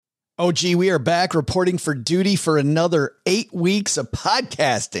Oh, gee, we are back reporting for duty for another 8 weeks of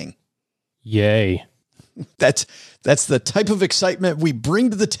podcasting. Yay. That's the type of excitement we bring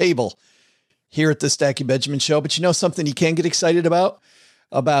to the table here at the Stacking Benjamin Show. But you know something you can get excited about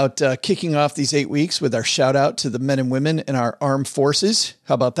kicking off these 8 weeks with our shout out to the men and women in our armed forces.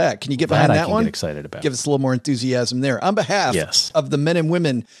 How about that? Can you get behind that one? Get excited about. Give us a little more enthusiasm there. On behalf of the men and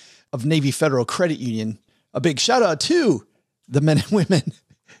women of Navy Federal Credit Union, a big shout out to the men and women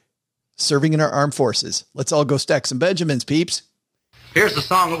serving in our armed forces. Let's all go stack some Benjamins, peeps. Here's the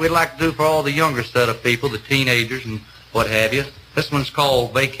song that we'd like to do for all the younger set of people, the teenagers and what have you. This one's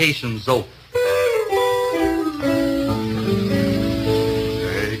called Vacation's Over.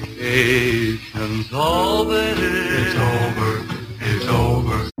 Vacation's over. It's over. It's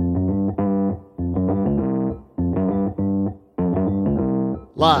over.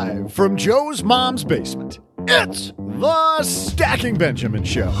 Live from Joe's mom's basement, it's the Stacking Benjamin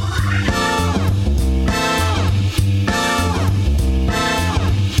Show.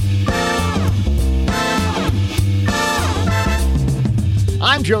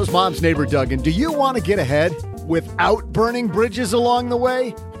 I'm Joe's mom's neighbor, Doug, and do you want to get ahead without burning bridges along the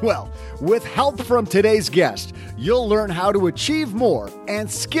way? Well, with help from today's guest, you'll learn how to achieve more and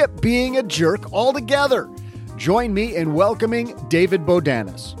skip being a jerk altogether. Join me in welcoming David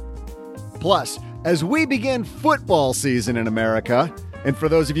Bodanis. Plus, as we begin football season in America, and for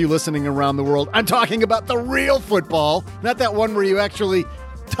those of you listening around the world, I'm talking about the real football, not that one where you actually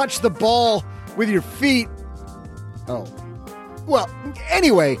touch the ball with your feet. Oh. Well,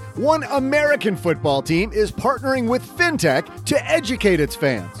 anyway, one American football team is partnering with FinTech to educate its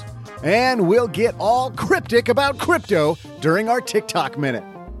fans. And we'll get all cryptic about crypto during our TikTok Minute.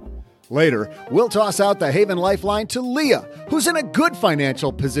 Later, we'll toss out the Haven Lifeline to Leah, who's in a good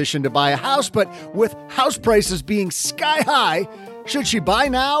financial position to buy a house, but with house prices being sky high, should she buy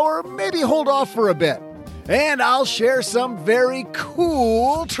now or maybe hold off for a bit? And I'll share some very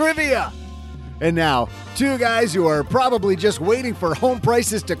cool trivia. And now, two guys who are probably just waiting for home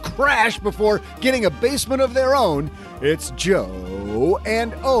prices to crash before getting a basement of their own. It's Joe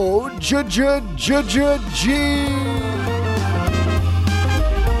and O-G.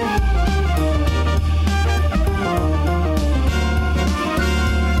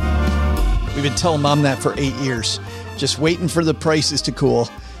 We've been telling Mom that for 8 years, just waiting for the prices to cool.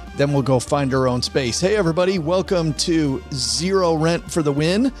 Then we'll go find our own space. Hey, everybody. Welcome to Zero Rent for the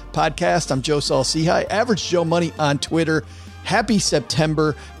Win podcast. I'm Joe Saul-Sehy, Average Joe Money on Twitter. Happy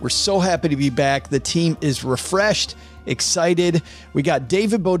September. We're so happy to be back. The team is refreshed, excited. We got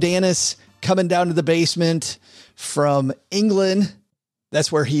David Bodanis coming down to the basement from England.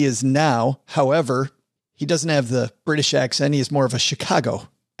 That's where he is now. However, he doesn't have the British accent. He has more of a Chicago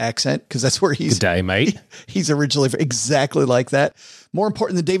accent because that's where he's. Good day, mate. He's originally exactly like that. More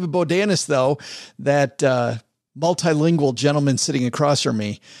important than David Bodanis, though, that multilingual gentleman sitting across from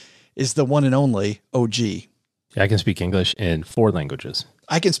me is the one and only OG. Yeah, I can speak English in 4 languages.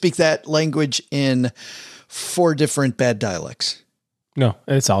 I can speak that language in 4 different bad dialects. No,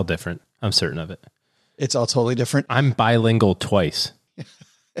 it's all different. I'm certain of it. It's all totally different. I'm bilingual twice.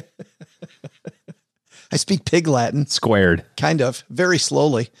 I speak Pig Latin. Squared. Kind of. Very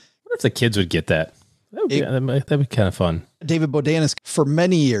slowly. What if the kids would get that? That'd be kind of fun. David Bodanis, for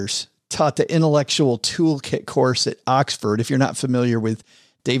many years, taught the Intellectual Toolkit course at Oxford. If you're not familiar with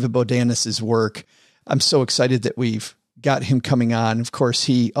David Bodanis's work, I'm so excited that we've got him coming on. Of course,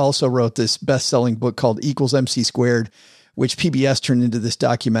 he also wrote this best-selling book called Equals MC Squared, which PBS turned into this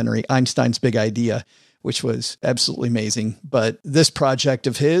documentary, Einstein's Big Idea, which was absolutely amazing. But this project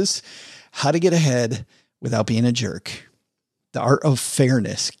of his, How to Get Ahead Without Being a Jerk. The art of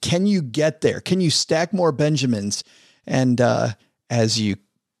fairness. Can you get there? Can you stack more Benjamins? And as you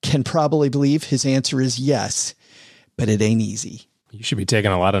can probably believe, his answer is yes, but it ain't easy. You should be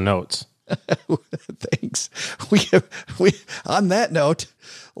taking a lot of notes. Thanks. We on that note,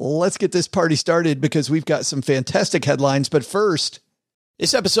 let's get this party started because we've got some fantastic headlines. But first,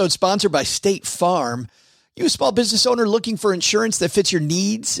 this episode sponsored by State Farm. You a small business owner looking for insurance that fits your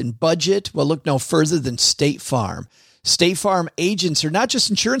needs and budget? Well, look no further than State Farm. State Farm agents are not just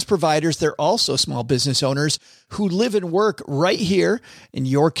insurance providers, they're also small business owners who live and work right here in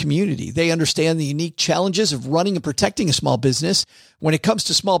your community. They understand the unique challenges of running and protecting a small business. When it comes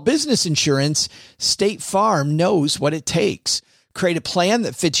to small business insurance, State Farm knows what it takes. Create a plan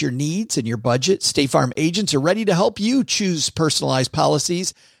that fits your needs and your budget. State Farm agents are ready to help you choose personalized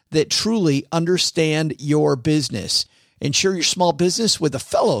policies that truly understand your business. Insure your small business with a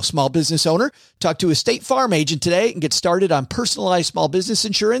fellow small business owner. Talk to a State Farm agent today and get started on personalized small business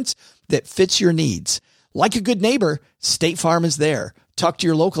insurance that fits your needs. Like a good neighbor, State Farm is there. Talk to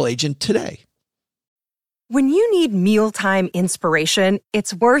your local agent today. When you need mealtime inspiration,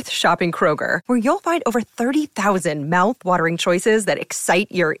 it's worth shopping Kroger, where you'll find over 30,000 mouth-watering choices that excite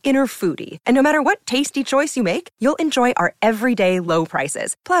your inner foodie. And no matter what tasty choice you make, you'll enjoy our everyday low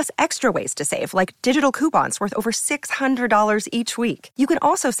prices, plus extra ways to save, like digital coupons worth over $600 each week. You can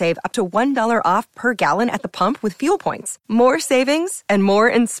also save up to $1 off per gallon at the pump with fuel points. More savings and more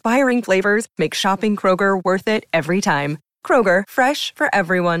inspiring flavors make shopping Kroger worth it every time. Kroger, fresh for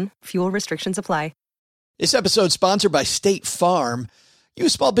everyone. Fuel restrictions apply. This episode sponsored by State Farm. You a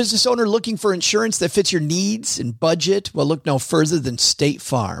small business owner looking for insurance that fits your needs and budget? Well, look no further than State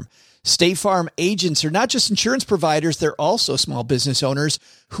Farm. State Farm agents are not just insurance providers, they're also small business owners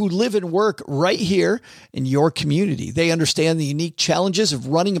who live and work right here in your community. They understand the unique challenges of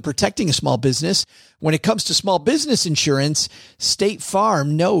running and protecting a small business. When it comes to small business insurance, State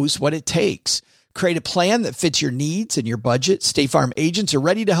Farm knows what it takes. Create a plan that fits your needs and your budget. State Farm agents are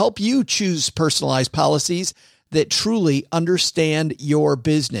ready to help you choose personalized policies that truly understand your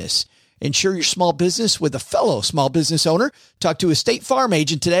business. Insure your small business with a fellow small business owner. Talk to a State Farm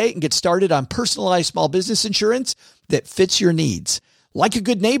agent today and get started on personalized small business insurance that fits your needs. Like a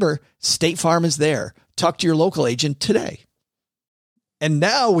good neighbor, State Farm is there. Talk to your local agent today. And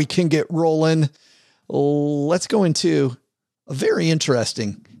now we can get rolling. Let's go into a very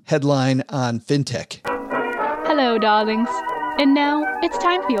interesting headline on fintech. Hello, darlings. And now it's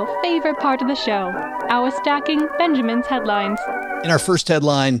time for your favorite part of the show, our Stacking Benjamin's headlines. In our first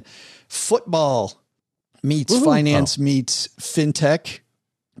headline, football meets finance meets fintech.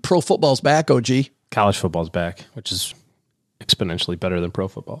 Pro football's back, OG. College football's back, which is exponentially better than pro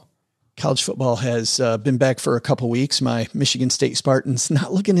football. College football has been back for a couple weeks. My Michigan State Spartans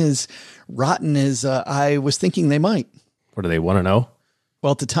not looking as rotten as I was thinking they might. What do they 1-0?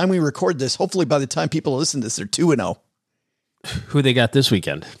 Well, at the time we record this, hopefully by the time people listen to this, they're 2-0. Who they got this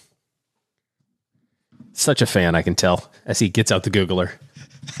weekend? Such a fan, I can tell, as he gets out the Googler.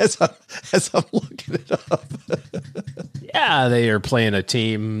 As I'm looking it up. Yeah, they are playing a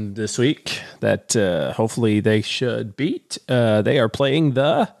team this week that hopefully they should beat. They are playing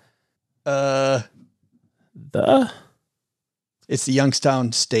it's the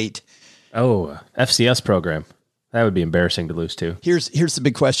Youngstown State. FCS program. That would be embarrassing to lose to. Here's the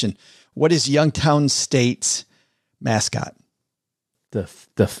big question. What is Youngstown State's mascot? The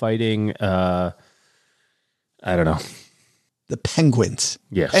fighting, I don't know. The Penguins.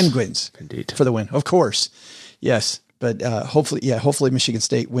 Yes. Penguins. Indeed. For the win. Of course. Yes. But hopefully Michigan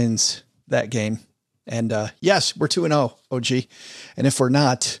State wins that game. And yes, we're 2-0, OG. And if we're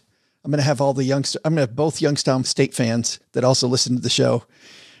not, I'm going to have both Youngstown State fans that also listen to the show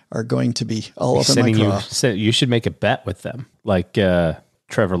are going to be all up in my craw. You should make a bet with them. Like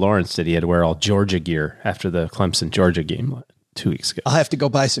Trevor Lawrence did. He had to wear all Georgia gear after the Clemson-Georgia game 2 weeks ago. I'll have to go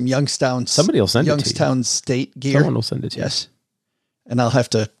buy some Youngstown State gear. Someone will send it to you. Yes. And I'll have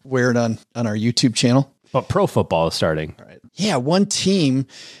to wear it on our YouTube channel. But pro football is starting. All right. Yeah, one team,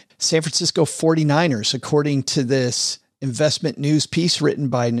 San Francisco 49ers, according to this investment news piece written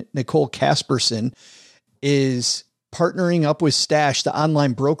by Nicole Casperson, is partnering up with Stash, the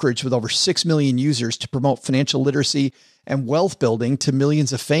online brokerage with over 6 million users, to promote financial literacy and wealth building to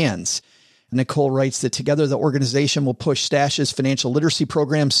millions of fans. Nicole writes that together the organization will push Stash's financial literacy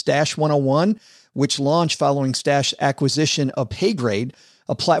program, Stash 101, which launched following Stash acquisition of PayGrade,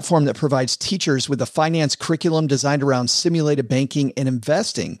 a platform that provides teachers with a finance curriculum designed around simulated banking and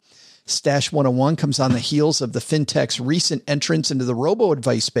investing. Stash 101 comes on the heels of the fintech's recent entrance into the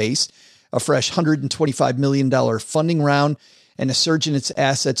robo-advice space, a fresh $125 million funding round, and a surge in its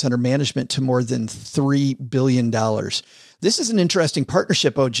assets under management to more than $3 billion. This is an interesting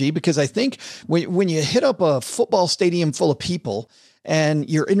partnership, OG, because I think when you hit up a football stadium full of people and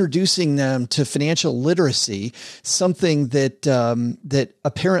you're introducing them to financial literacy, something that that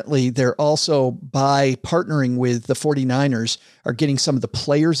apparently they're also, by partnering with the 49ers, are getting some of the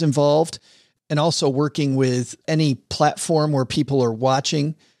players involved and also working with any platform where people are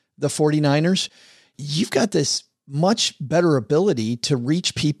watching the 49ers, you've got this much better ability to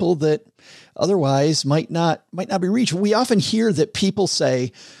reach people that otherwise might not be reached. We often hear that people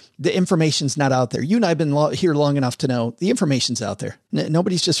say the information's not out there. You and I have been here long enough to know the information's out there.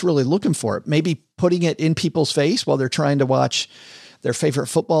 Nobody's just really looking for it. Maybe putting it in people's face while they're trying to watch their favorite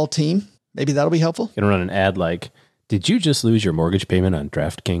football team. Maybe that'll be helpful. You're going to run an ad like, did you just lose your mortgage payment on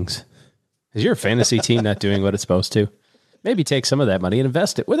DraftKings? Is your fantasy team not doing what it's supposed to? Maybe take some of that money and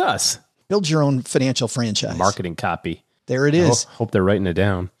invest it with us. Build your own financial franchise. Marketing copy. There it is. Hope they're writing it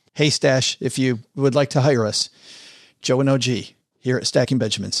down. Hey, Stash, if you would like to hire us, Joe and OG here at Stacking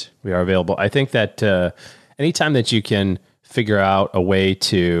Benjamins. We are available. I think that anytime that you can figure out a way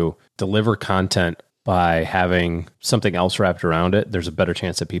to deliver content by having something else wrapped around it, there's a better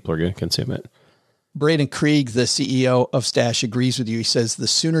chance that people are going to consume it. Braden Krieg, the CEO of Stash, agrees with you. He says the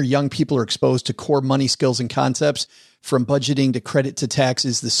sooner young people are exposed to core money skills and concepts, from budgeting to credit to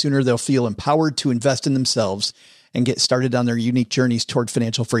taxes, the sooner they'll feel empowered to invest in themselves and get started on their unique journeys toward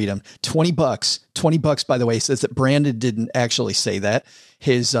financial freedom. $20, by the way, says that Brandon didn't actually say that.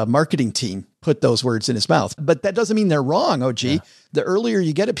 His marketing team put those words in his mouth, but that doesn't mean they're wrong. OG, yeah. The earlier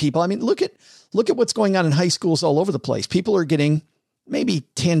you get at people, I mean, look at what's going on in high schools all over the place. People are getting maybe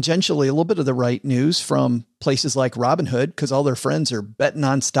tangentially a little bit of the right news from places like Robinhood because all their friends are betting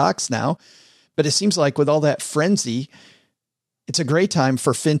on stocks now. But it seems like with all that frenzy, it's a great time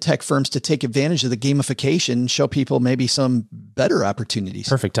for fintech firms to take advantage of the gamification and show people maybe some better opportunities.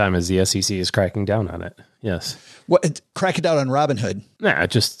 Perfect time as the SEC is cracking down on it. Yes. What, crack it down on Robinhood? Nah,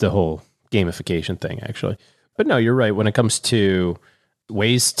 just the whole gamification thing, actually. But no, you're right. When it comes to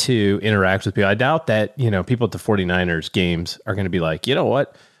ways to interact with people, I doubt that, people at the 49ers games are going to be like, you know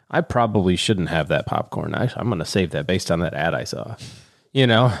what? I probably shouldn't have that popcorn. I'm going to save that based on that ad I saw.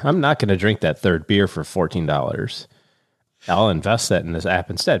 I'm not going to drink that third beer for $14. I'll invest that in this app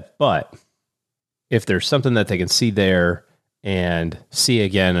instead. But if there's something that they can see there and see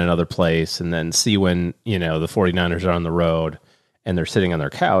again in another place, and then see when, the 49ers are on the road and they're sitting on their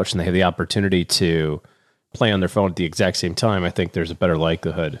couch and they have the opportunity to play on their phone at the exact same time, I think there's a better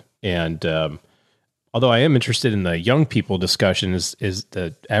likelihood. And although I am interested in the young people discussion, is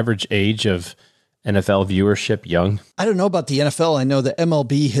the average age of NFL viewership young? I don't know about the NFL. I know the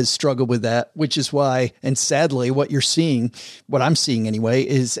MLB has struggled with that, which is why, and sadly, what I'm seeing anyway,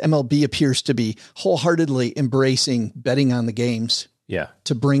 is MLB appears to be wholeheartedly embracing betting on the games. Yeah.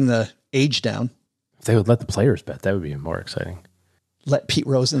 To bring the age down. If they would let the players bet, that would be more exciting. Let Pete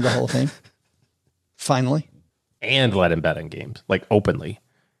Rose into the Hall of Fame. Finally. And let him bet on games, like openly.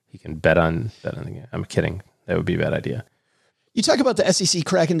 He can bet on the game. I'm kidding. That would be a bad idea. You talk about the SEC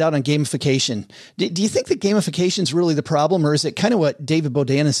cracking down on gamification. Do you think that gamification is really the problem, or is it kind of what David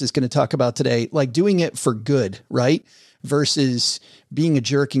Bodanis is going to talk about today, like doing it for good, right? Versus being a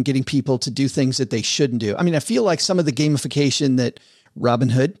jerk and getting people to do things that they shouldn't do. I mean, I feel like some of the gamification that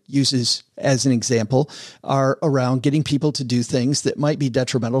Robinhood uses as an example are around getting people to do things that might be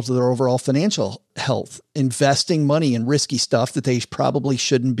detrimental to their overall financial health, investing money in risky stuff that they probably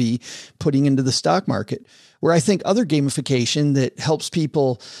shouldn't be putting into the stock market. Where I think other gamification that helps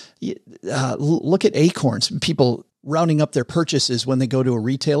people look at Acorns, people rounding up their purchases when they go to a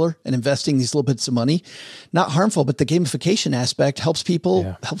retailer and investing these little bits of money, not harmful, but the gamification aspect helps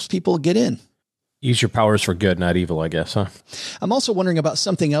people get in. Use your powers for good, not evil, I guess, huh? I'm also wondering about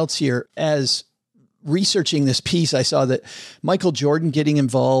something else here. As researching this piece, I saw that Michael Jordan getting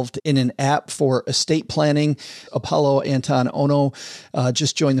involved in an app for estate planning. Apollo Anton Ono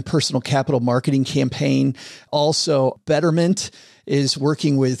just joined the Personal Capital Marketing Campaign. Also, Betterment is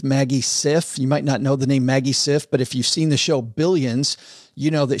working with Maggie Siff. You might not know the name Maggie Siff, but if you've seen the show Billions, you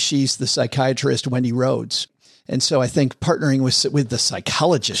know that she's the psychiatrist Wendy Rhodes. And so I think partnering with the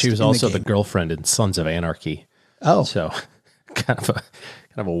psychologist. She was also the girlfriend in Sons of Anarchy. Oh, so kind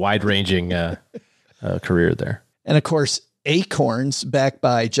of a wide-ranging career there. And of course, Acorns, backed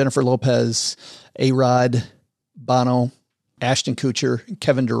by Jennifer Lopez, A-Rod, Bono, Ashton Kutcher,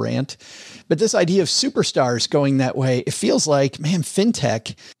 Kevin Durant. But this idea of superstars going that way, it feels like, man,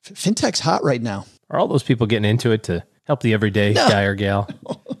 fintech's hot right now. Are all those people getting into it to help the everyday guy or gal?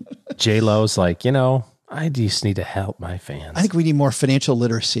 J-Lo's like, I just need to help my fans. I think we need more financial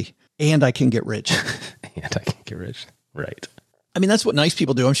literacy, and I can get rich. Right. I mean, that's what nice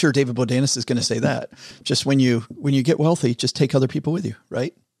people do. I'm sure David Bodanis is going to say that. Just when you get wealthy, just take other people with you,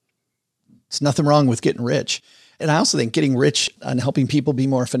 right? It's nothing wrong with getting rich. And I also think getting rich on helping people be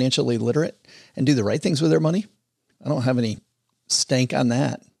more financially literate and do the right things with their money, I don't have any stank on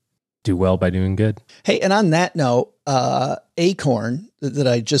that. Do well by doing good. Hey, and on that note, Acorn that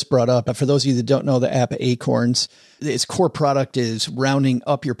I just brought up, for those of you that don't know the app Acorns, its core product is rounding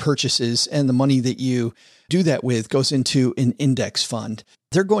up your purchases, and the money that you do that with goes into an index fund.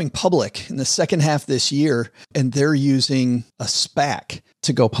 They're going public in the second half this year, and they're using a SPAC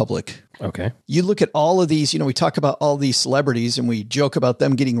to go public. Okay. You look at all of these, we talk about all these celebrities and we joke about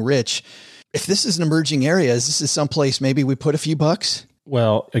them getting rich. If this is an emerging area, this is someplace maybe we put a few bucks.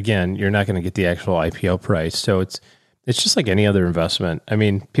 Well, again, you're not going to get the actual IPO price. So it's just like any other investment. I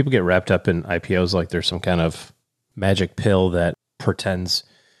mean, people get wrapped up in IPOs like there's some kind of magic pill that pretends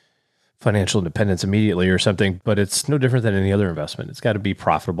financial independence immediately or something, but it's no different than any other investment. It's got to be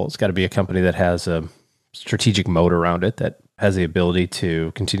profitable. It's got to be a company that has a strategic moat around it that has the ability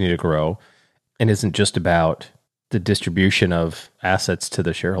to continue to grow and isn't just about the distribution of assets to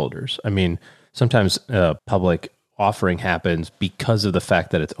the shareholders. I mean, sometimes a public offering happens because of the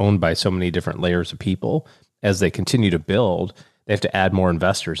fact that it's owned by so many different layers of people. As they continue to build, they have to add more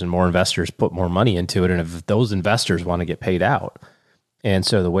investors, and more investors put more money into it. And if those investors want to get paid out, and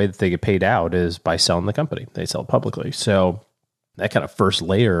so the way that they get paid out is by selling the company. They sell it publicly. So that kind of first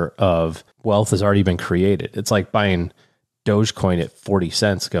layer of wealth has already been created. It's like buying Dogecoin at 40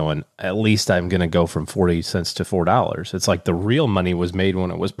 cents going, at least I'm going to go from 40 cents to $4. It's like the real money was made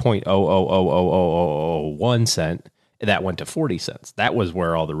when it was 0.0000001 cent. That went to 40 cents. That was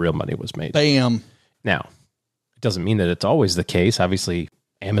where all the real money was made. Bam. Now, it doesn't mean that it's always the case. Obviously,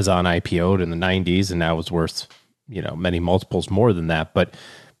 Amazon IPO'd in the 90s and now is worth, many multiples more than that, but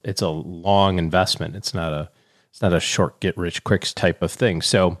it's a long investment. It's not a short get rich quick type of thing.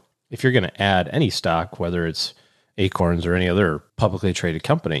 So if you're going to add any stock, whether it's Acorns or any other publicly traded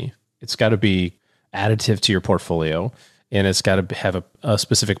company, it's got to be additive to your portfolio, and it's got to have a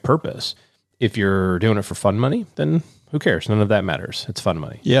specific purpose. If you're doing it for fun money, then who cares? None of that matters. It's fun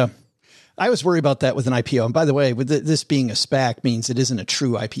money. Yeah. I was worried about that with an IPO. And by the way, with this being a SPAC means it isn't a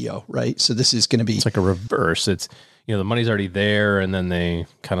true IPO, right? So this is going to be... It's like a reverse. It's, the money's already there, and then they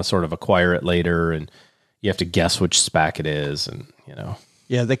kind of sort of acquire it later, and you have to guess which SPAC it is, and,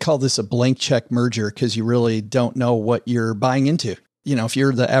 Yeah, they call this a blank check merger because you really don't know what you're buying into. If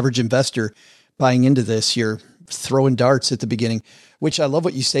you're the average investor buying into this, you're throwing darts at the beginning, which I love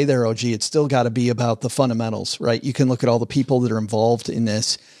what you say there, OG. It's still got to be about the fundamentals, right? You can look at all the people that are involved in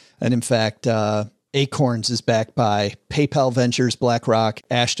this. And in fact, Acorns is backed by PayPal Ventures, BlackRock,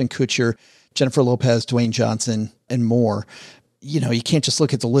 Ashton Kutcher, Jennifer Lopez, Dwayne Johnson, and more. You can't just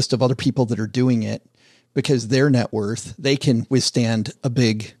look at the list of other people that are doing it, because their net worth, they can withstand a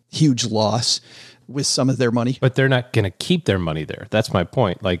big, huge loss with some of their money. But they're not going to keep their money there. That's my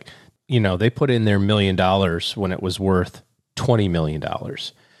point. Like, they put in their $1 million when it was worth $20 million.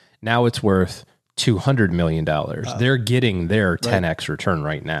 Now it's worth $200 million. They're getting their 10x return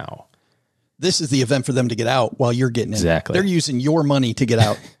right now. This is the event for them to get out while you're getting in. Exactly. They're using your money to get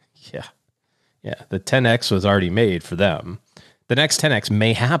out. Yeah. Yeah. The 10x was already made for them. The next 10x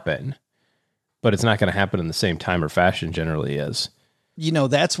may happen, but it's not going to happen in the same time or fashion generally as.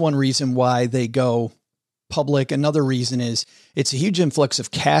 That's one reason why they go public. Another reason is it's a huge influx of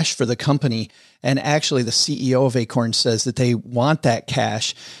cash for the company. And actually the CEO of Acorn says that they want that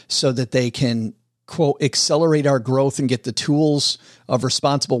cash so that they can, quote, accelerate our growth and get the tools of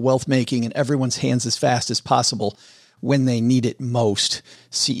responsible wealth making in everyone's hands as fast as possible when they need it most.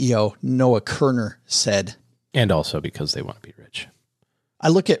 CEO Noah Kerner said. And also because they want to be rich. I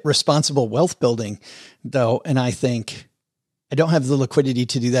look at responsible wealth building, though, and I think I don't have the liquidity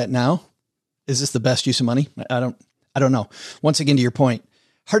to do that now. Is this the best use of money? I don't know. Once again, to your point,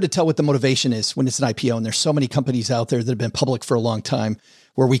 hard to tell what the motivation is when it's an IPO. And there's so many companies out there that have been public for a long time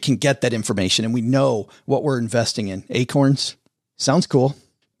where we can get that information and we know what we're investing in. Acorns sounds cool,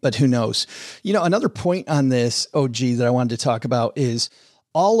 but who knows? Another point on this, OG, that I wanted to talk about is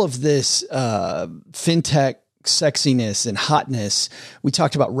all of this fintech sexiness and hotness. We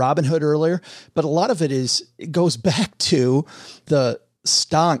talked about Robinhood earlier, but a lot of it goes back to the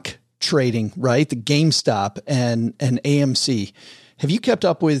stonk trading, right? The GameStop and AMC. Have you kept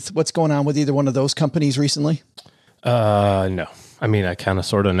up with what's going on with either one of those companies recently? No. I mean, I kind of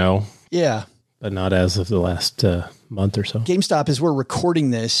sort of know. Yeah. But not as of the last month or so. GameStop, as we're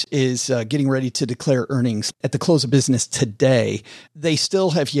recording this, is getting ready to declare earnings at the close of business today. They still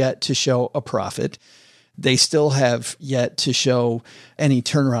have yet to show a profit. They still have yet to show any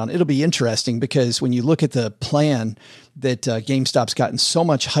turnaround. It'll be interesting because when you look at the plan that GameStop's gotten so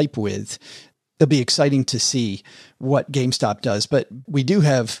much hype with, it'll be exciting to see what GameStop does. But we do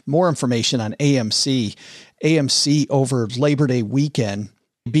have more information on AMC. AMC over Labor Day weekend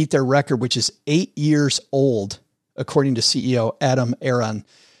beat their record, which is 8 years old, according to CEO Adam Aron.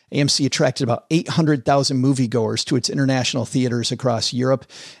 AMC attracted about 800,000 moviegoers to its international theaters across Europe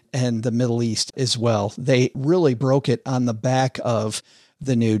and the Middle East as well. They really broke it on the back of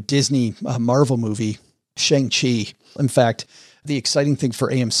the new Disney Marvel movie, Shang-Chi. In fact, the exciting thing for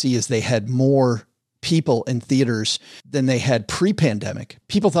AMC is they had more people in theaters than they had pre-pandemic.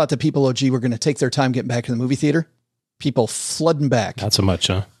 People thought that people, OG, were going to take their time getting back to the movie theater. People flooding back. Not so much,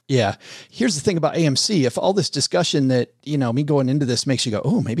 huh? Yeah. Here's the thing about AMC. If all this discussion that, me going into this makes you go,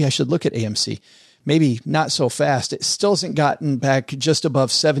 oh, maybe I should look at AMC. Maybe not so fast. It still hasn't gotten back just above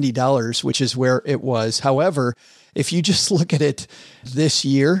 $70, which is where it was. However, if you just look at it this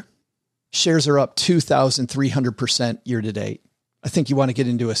year, shares are up 2,300% year to date. I think you want to get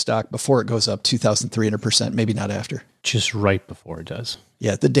into a stock before it goes up 2,300%, maybe not after. Just right before it does.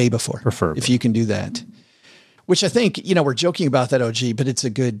 Yeah, the day before. Preferably. If you can do that. Which I think, we're joking about that, OG, but it's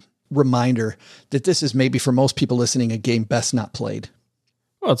a good reminder that this is maybe for most people listening a game best not played.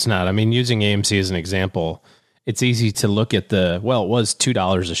 Well, it's not. I mean, using AMC as an example, it's easy to look at it was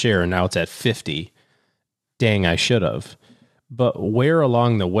 $2 a share and now it's at 50. Dang, I should have. But where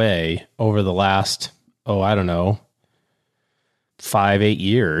along the way over the last, 5-8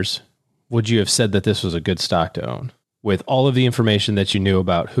 years, would you have said that this was a good stock to own? With all of the information that you knew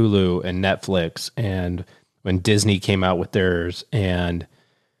about Hulu and Netflix, and when Disney came out with theirs, and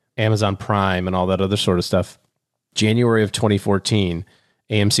Amazon Prime and all that other sort of stuff, January of 2014,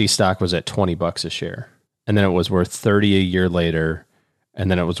 AMC stock was at $20 a share. And then it was worth 30 a year later.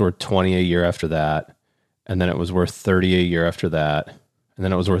 And then it was worth 20 a year after that. And then it was worth 30 a year after that. And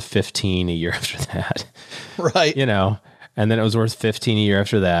then it was worth 15 a year after that. Right. And then it was worth 15 a year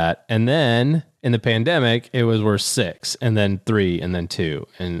after that. And then in the pandemic, it was worth 6 and then 3 and then 2.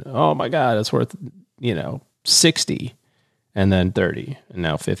 And oh my God, it's worth, 60 and then 30 and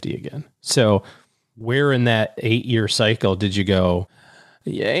now 50 again. So where in that 8-year cycle did you go,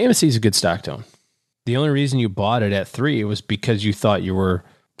 yeah, AMC is a good stock to own? The only reason you bought it at 3 was because you thought you were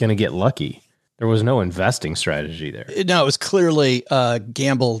going to get lucky. There was no investing strategy there. No, it was clearly a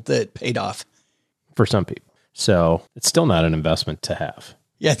gamble that paid off. For some people. So it's still not an investment to have.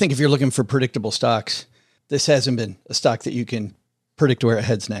 Yeah, I think if you're looking for predictable stocks, this hasn't been a stock that you can predict where it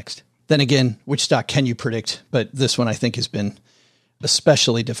heads next. Then again, which stock can you predict? But this one I think has been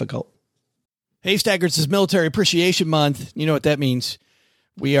especially difficult. Hey, Stackers, is Military Appreciation Month. You know what that means.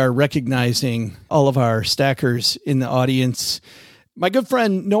 We are recognizing all of our stackers in the audience. My good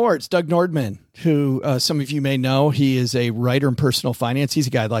friend Nords, Doug Nordman, who some of you may know, he is a writer in personal finance. He's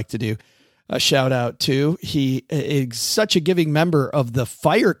a guy I'd like to do a shout out to. He is such a giving member of the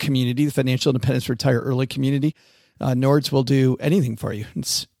FIRE community, the Financial Independence Retire Early community. Nords will do anything for you.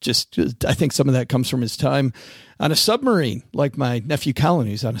 It's just, I think some of that comes from his time on a submarine, like my nephew Colin,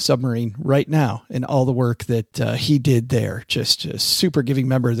 who's on a submarine right now, and all the work that he did there. Just a super giving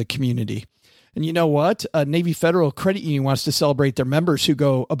member of the community. And you know what? Navy Federal Credit Union wants to celebrate their members who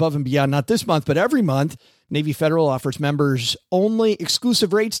go above and beyond, not this month, but every month. Navy Federal offers members only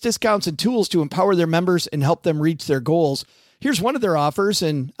exclusive rates, discounts, and tools to empower their members and help them reach their goals. Here's one of their offers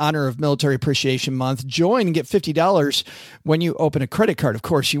in honor of Military Appreciation Month. Join and get $50 when you open a credit card. Of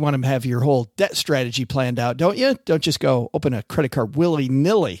course, you want to have your whole debt strategy planned out, don't you? Don't just go open a credit card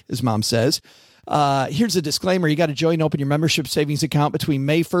willy-nilly, as Mom says. Here's a disclaimer. You got to join and open your membership savings account between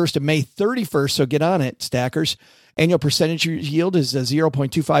May 1st and May 31st. So get on it, stackers. Annual percentage yield is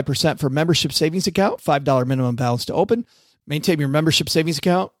 0.25% for membership savings account, $5 minimum balance to open. Maintain your membership savings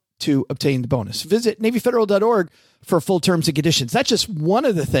account to obtain the bonus. Visit NavyFederal.org for full terms and conditions. That's just one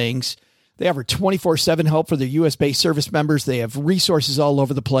of the things. They offer 24/7 help for their U.S.-based service members. They have resources all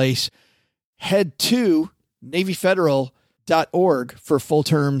over the place. Head to NavyFederal.org for full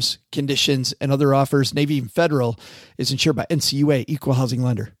terms, conditions, and other offers. Navy Federal is insured by NCUA, Equal Housing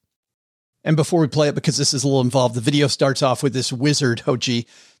Lender. And before we play it, because this is a little involved, the video starts off with this wizard, Hoji,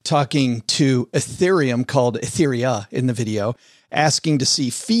 talking to Ethereum, called Etheria in the video, asking to see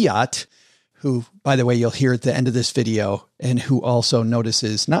Fiat, who, by the way, you'll hear at the end of this video, and who also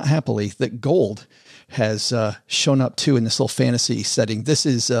notices, not happily, that gold has shown up too in this little fantasy setting. This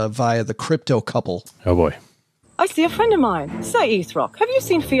is via the crypto couple. Oh boy. I see a friend of mine. Say, Eathrock, have you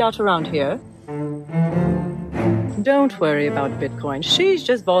seen Fiat around here? Don't worry about Bitcoin. She's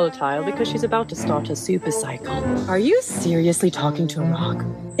just volatile because she's about to start a super cycle. Are you seriously talking to a rock?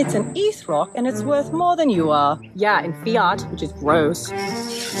 It's an Eathrock and it's worth more than you are. Yeah, in Fiat, which is gross.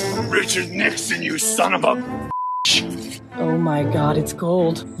 Richard Nixon, you son of a... Oh my God, it's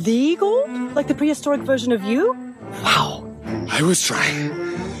gold. The gold? Like the prehistoric version of you? Wow. I was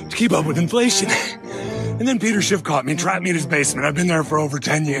trying to keep up with inflation. And then Peter Schiff caught me and trapped me in his basement. I've been there for over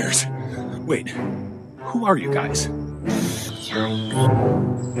 10 years. Wait, who are you guys?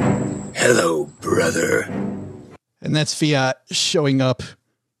 Hello, brother. And that's Fiat showing up,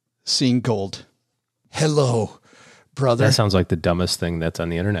 seeing gold. Hello, brother. That sounds like the dumbest thing that's on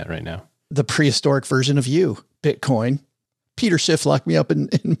the internet right now. The prehistoric version of you, Bitcoin. Peter Schiff locked me up in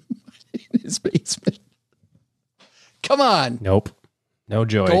his basement. Come on. Nope. No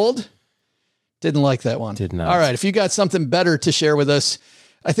joy. Gold? Didn't like that one. Did not. All right. If you got something better to share with us,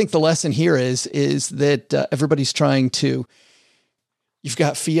 I think the lesson here is that everybody's trying to, you've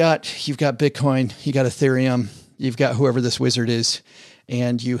got Fiat, you've got Bitcoin, you got Ethereum, you've got whoever this wizard is,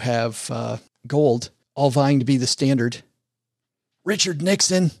 and you have gold, all vying to be the standard. Richard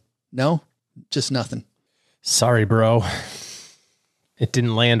Nixon. No, just nothing. Sorry, bro. It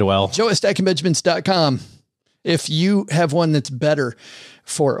didn't land well. Joe at stackingbenjamins.com. If you have one that's better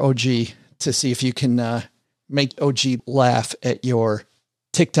for OG, to see if you can make OG laugh at your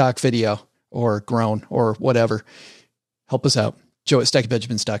TikTok video or groan or whatever, help us out. Joe at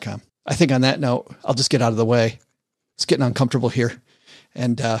stackingbenjamins.com. I think on that note, I'll just get out of the way. It's getting uncomfortable here,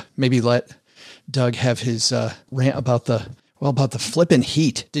 and maybe let Doug have his rant about the flipping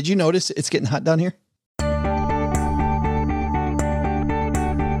heat. Did you notice it's getting hot down here?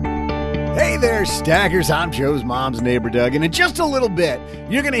 Hey there, Stackers. I'm Joe's mom's neighbor, Doug, and in just a little bit,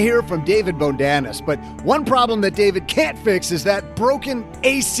 you're going to hear from David Bodanis. But one problem that David can't fix is that broken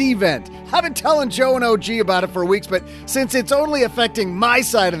AC vent. I've been telling Joe and OG about it for weeks, but since it's only affecting my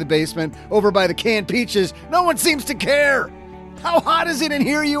side of the basement over by the canned peaches, no one seems to care. How hot is it in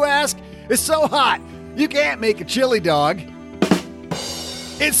here, you ask? It's so hot, you can't make a chili dog.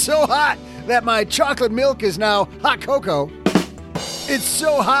 It's so hot that my chocolate milk is now hot cocoa. It's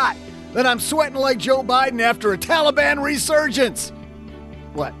so hot that I'm sweating like Joe Biden after a Taliban resurgence.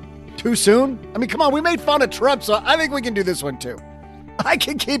 What? Too soon? I mean, come on, we made fun of Trump, so I think we can do this one too. I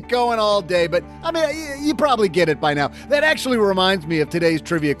can keep going all day, but I mean, you probably get it by now. That actually reminds me of today's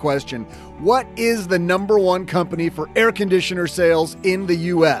trivia question. What is the number one company for air conditioner sales in the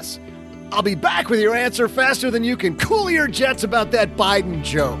U.S.? I'll be back with your answer faster than you can cool your jets about that Biden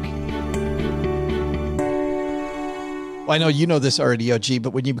joke. Well, I know you know this already, OG,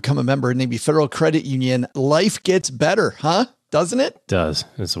 but when you become a member of Navy Federal Credit Union, life gets better, huh? Doesn't it? It does.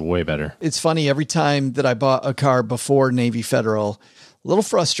 It's way better. It's funny, every time that I bought a car before Navy Federal, a little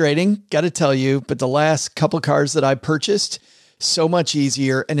frustrating, got to tell you, but the last couple cars that I purchased, so much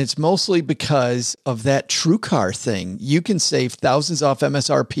easier. And it's mostly because of that TrueCar thing. You can save thousands off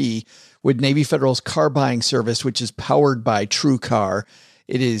MSRP with Navy Federal's car buying service, which is powered by TrueCar.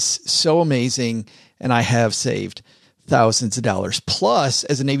 It is so amazing, and I have saved thousands of dollars. Plus,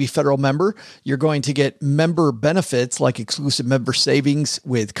 as a Navy Federal member, you're going to get member benefits like exclusive member savings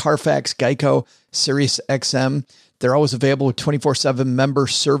with Carfax, Geico, SiriusXM. They're always available with 24/7 member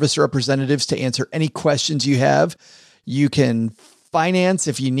service representatives to answer any questions you have. You can finance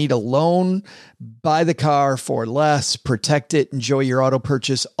if you need a loan, buy the car for less, protect it, enjoy your auto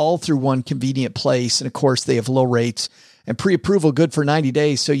purchase all through one convenient place. And of course, they have low rates and pre-approval good for 90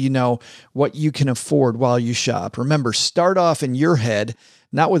 days, so you know what you can afford while you shop. Remember, start off in your head,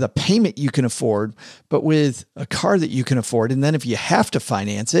 not with a payment you can afford, but with a car that you can afford. And then if you have to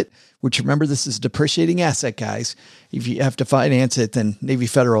finance it, which remember, this is a depreciating asset, guys. If you have to finance it, then Navy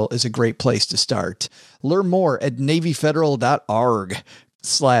Federal is a great place to start. Learn more at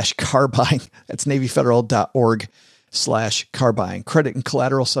NavyFederal.org/car buying. That's NavyFederal.org/car buying. Credit and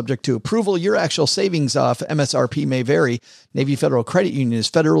collateral subject to approval. Your actual savings off MSRP may vary. Navy Federal Credit Union is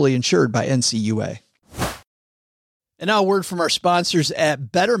federally insured by NCUA. And now a word from our sponsors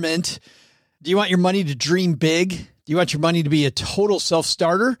at Betterment. Do you want your money to dream big? Do you want your money to be a total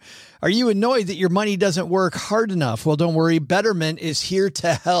self-starter? Are you annoyed that your money doesn't work hard enough? Well, don't worry. Betterment is here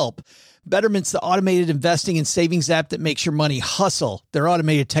to help. Betterment's the automated investing and savings app that makes your money hustle. Their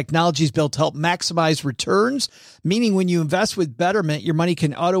automated technology is built to help maximize returns, meaning when you invest with Betterment, your money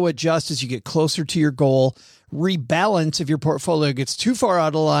can auto-adjust as you get closer to your goal, rebalance if your portfolio gets too far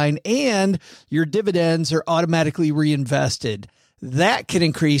out of line, and your dividends are automatically reinvested. That can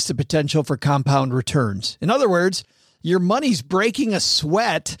increase the potential for compound returns. In other words, your money's breaking a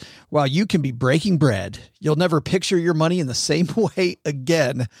sweat while you can be breaking bread. You'll never picture your money in the same way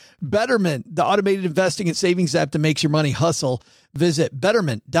again. Betterment, the automated investing and savings app that makes your money hustle. Visit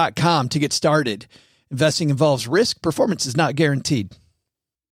Betterment.com to get started. Investing involves risk. Performance is not guaranteed.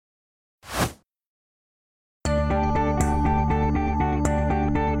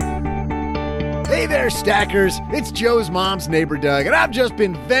 Hey there, Stackers. It's Joe's mom's neighbor, Doug, and I've just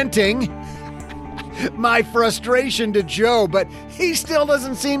been venting my frustration to Joe, but he still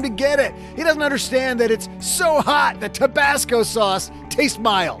doesn't seem to get it. He doesn't understand that it's so hot that Tabasco sauce tastes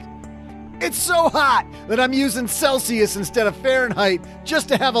mild. It's so hot that I'm using Celsius instead of Fahrenheit just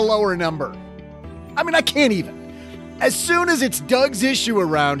to have a lower number. I mean, I can't even. As soon as it's Doug's issue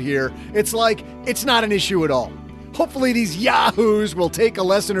around here, it's like it's not an issue at all. Hopefully these yahoos will take a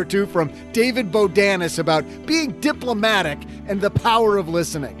lesson or two from David Bodanis about being diplomatic and the power of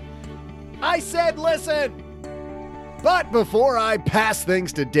listening. I said listen! But before I pass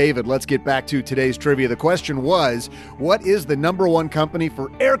things to David, let's get back to today's trivia. The question was, what is the number one company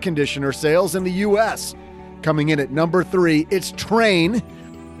for air conditioner sales in the U.S.? Coming in at number 3, it's Trane.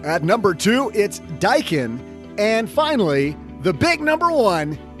 At number 2, it's Daikin. And finally, the big number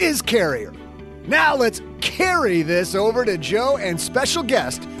 1 is Carrier. Now let's carry this over to Joe and special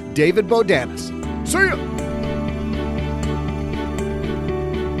guest, David Bodanis. See ya!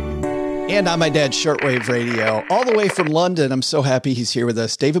 And on my dad's shortwave radio, all the way from London. I'm so happy he's here with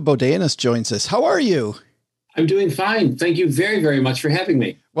us. David Bodanis joins us. How are you? I'm doing fine. Thank you very, very much for having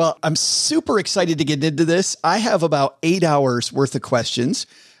me. Well, I'm super excited to get into this. I have about 8 hours worth of questions.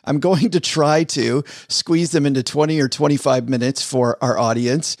 I'm going to try to squeeze them into 20 or 25 minutes for our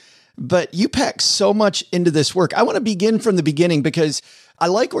audience. But you pack so much into this work. I want to begin from the beginning because I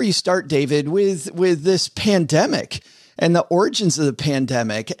like where you start, David, with this pandemic and the origins of the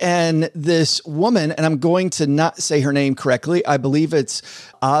pandemic and this woman, and I'm going to not say her name correctly. I believe it's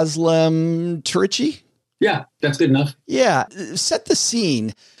Özlem Türeci. Yeah, that's good enough. Yeah. Set the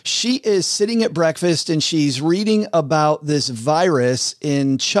scene. She is sitting at breakfast and she's reading about this virus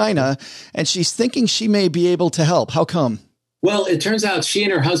in China and she's thinking she may be able to help. How come? Well, it turns out she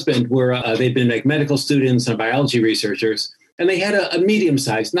and her husband were, they'd been like medical students and biology researchers. And they had a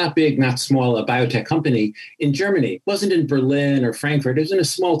medium-sized, not big, not small, a biotech company in Germany. It wasn't in Berlin or Frankfurt. It was in a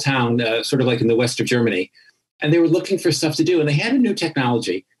small town, sort of like in the west of Germany. And they were looking for stuff to do. And they had a new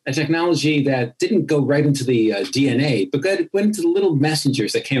technology, a technology that didn't go right into the DNA, but went into the little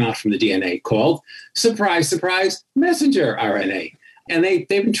messengers that came out from the DNA called, surprise, surprise, messenger RNA. And they've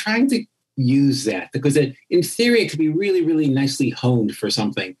been trying to use that because in theory, it could be really, really nicely honed for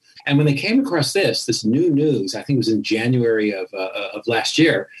something. And when they came across this new news, I think it was in January of last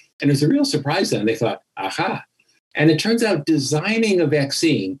year, and it was a real surprise to them. They thought, aha. And it turns out designing a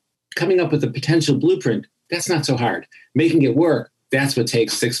vaccine, coming up with a potential blueprint, that's not so hard. Making it work, that's what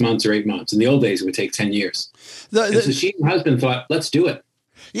takes 6 months or 8 months. In the old days, it would take 10 years. So she and her husband thought, let's do it.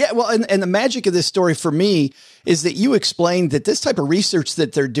 Yeah, well, and the magic of this story for me is that you explained that this type of research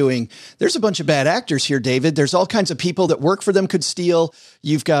that they're doing, there's a bunch of bad actors here, David. There's all kinds of people that work for them could steal.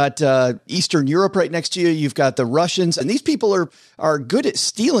 You've got Eastern Europe right next to you. You've got the Russians, and these people are good at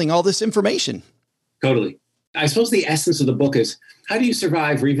stealing all this information. Totally. I suppose the essence of the book is how do you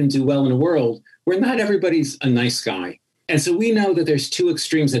survive or even do well in a world where not everybody's a nice guy? And so we know that there's two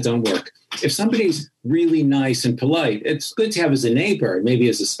extremes that don't work. If somebody's really nice and polite, it's good to have as a neighbor, maybe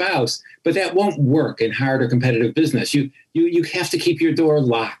as a spouse, but that won't work in hard or competitive business. You have to keep your door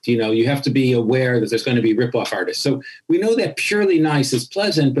locked. You have to be aware that there's going to be ripoff artists. So we know that purely nice is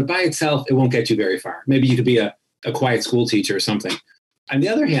pleasant, but by itself, it won't get you very far. Maybe you could be a quiet school teacher or something. On the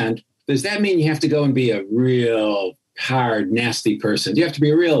other hand, does that mean you have to go and be a real hard, nasty person? Do you have to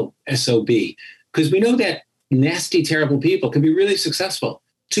be a real SOB? Because we know that nasty, terrible people can be really successful.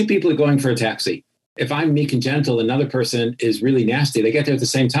 Two people are going for a taxi. If I'm meek and gentle, another person is really nasty. They get there at the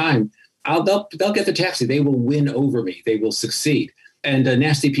same time. They'll get the taxi. They will win over me. They will succeed. And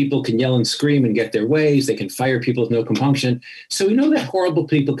nasty people can yell and scream and get their ways. They can fire people with no compunction. So we know that horrible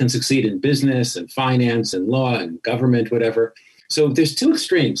people can succeed in business and finance and law and government, whatever. So there's two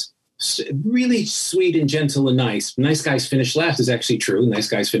extremes. Really sweet and gentle and nice. Nice guys finish last is actually true. Nice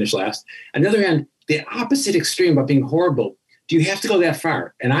guys finish last. On the other hand, the opposite extreme about being horrible. Do you have to go that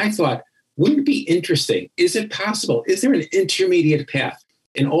far? And I thought, wouldn't it be interesting? Is it possible? Is there an intermediate path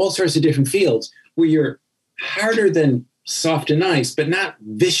in all sorts of different fields where you're harder than soft and nice, but not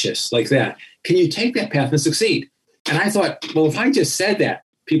vicious like that? Can you take that path and succeed? And I thought, well, if I just said that,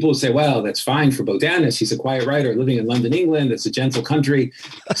 people would say, well, that's fine for Bodanis. He's a quiet writer living in London, England. It's a gentle country.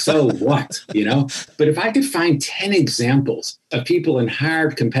 So what, But if I could find 10 examples of people in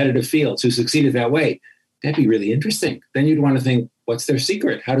hard competitive fields who succeeded that way, that'd be really interesting. Then you'd want to think, what's their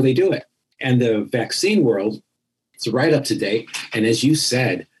secret? How do they do it? And the vaccine world, it's right up to date. And as you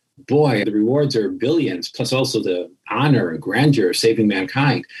said, boy, the rewards are billions, plus also the honor and grandeur of saving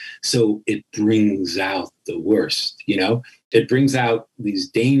mankind. So it brings out the worst, It brings out these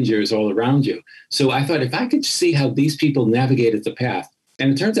dangers all around you. So I thought if I could see how these people navigated the path,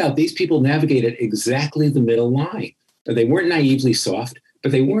 and it turns out these people navigated exactly the middle line. They weren't naively soft,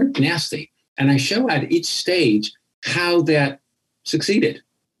 but they weren't nasty. And I show at each stage how that succeeded.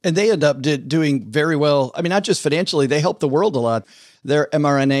 And they ended up doing very well. I mean, not just financially, they helped the world a lot. Their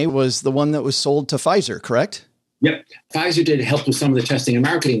mRNA was the one that was sold to Pfizer, correct? Yep. Pfizer did help with some of the testing and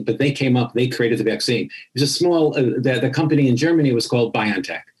marketing, but they created the vaccine. It was a small, the company in Germany was called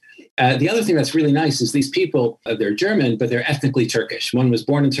BioNTech. The other thing that's really nice is these people, they're German, but they're ethnically Turkish. One was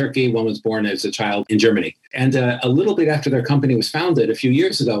born in Turkey, one was born as a child in Germany. And a little bit after their company was founded a few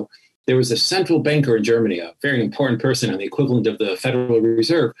years ago, there was a central banker in Germany, a very important person on the equivalent of the Federal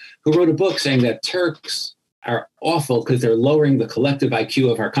Reserve, who wrote a book saying that Turks are awful because they're lowering the collective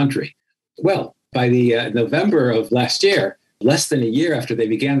IQ of our country. Well, by the November of last year, less than a year after they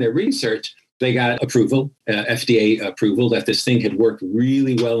began their research, they got approval, FDA approval, that this thing had worked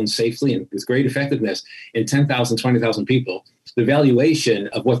really well and safely and with great effectiveness in 10,000, 20,000 people. The valuation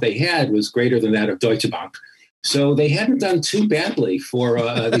of what they had was greater than that of Deutsche Bank. So they hadn't done too badly for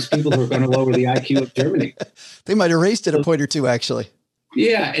these people who are going to lower the IQ of Germany. They might have raced it a point or two, actually.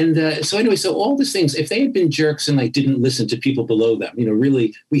 Yeah. And so anyway, so all these things, if they had been jerks and like didn't listen to people below them,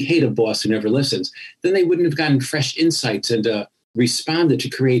 really, we hate a boss who never listens, then they wouldn't have gotten fresh insights and responded to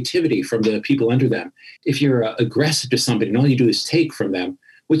creativity from the people under them. If you're aggressive to somebody and all you do is take from them,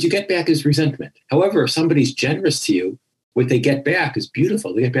 what you get back is resentment. However, if somebody's generous to you, what they get back is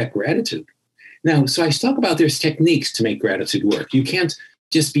beautiful. They get back gratitude. Now, so I talk about there's techniques to make gratitude work. You can't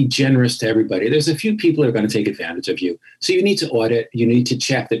just be generous to everybody. There's a few people who are going to take advantage of you. So you need to audit. You need to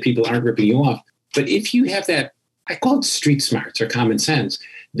check that people aren't ripping you off. But if you have that, I call it street smarts or common sense,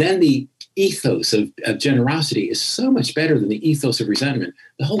 then the ethos of generosity is so much better than the ethos of resentment.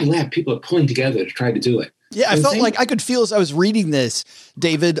 The whole lab, people are pulling together to try to do it. Yeah, I felt like I could feel as I was reading this,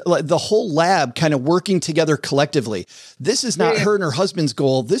 David, like the whole lab kind of working together collectively. This is not her and her husband's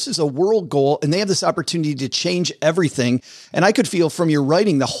goal. This is a world goal, and they have this opportunity to change everything. And I could feel from your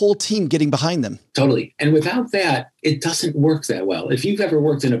writing, the whole team getting behind them. Totally. And without that, it doesn't work that well. If you've ever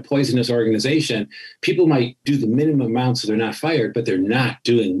worked in a poisonous organization, people might do the minimum amount so they're not fired, but they're not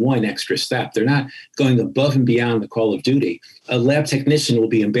doing one extra step. They're not going above and beyond the call of duty. A lab technician will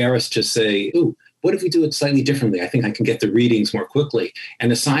be embarrassed to say, ooh, what if we do it slightly differently? I think I can get the readings more quickly.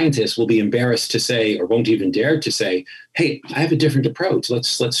 And the scientist will be embarrassed to say, or won't even dare to say, hey, I have a different approach.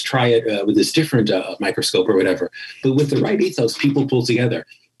 Let's try it with this different microscope or whatever. But with the right ethos, people pull together.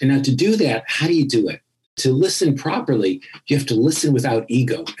 And now to do that, how do you do it? To listen properly, you have to listen without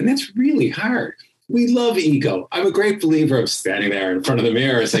ego. And that's really hard. We love ego. I'm a great believer of standing there in front of the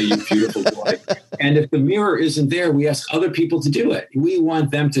mirror and say, you beautiful boy. And if the mirror isn't there, we ask other people to do it. We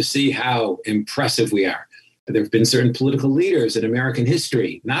want them to see how impressive we are. There have been certain political leaders in American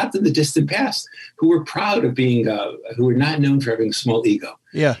history, not in the distant past, who were proud of being, who were not known for having a small ego.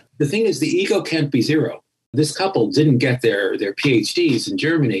 Yeah. The thing is, the ego can't be zero. This couple didn't get their PhDs in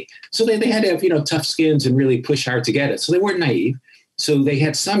Germany. So they had to have, tough skins and really push hard to get it. So they weren't naive. So they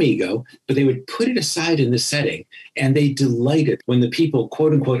had some ego, but they would put it aside in this setting. And they delighted when the people,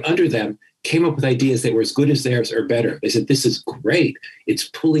 quote unquote, under them came up with ideas that were as good as theirs or better. They said, this is great. It's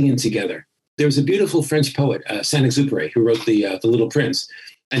pulling in together. There was a beautiful French poet, Saint-Exupéry, who wrote the Little Prince.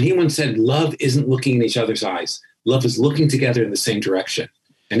 And he once said, love isn't looking in each other's eyes. Love is looking together in the same direction.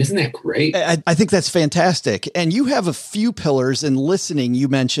 And isn't that great? I think that's fantastic. And you have a few pillars, and listening, you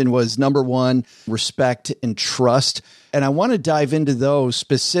mentioned, was number one, respect and trust. And I want to dive into those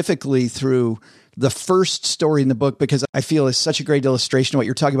specifically through the first story in the book, because I feel it's such a great illustration of what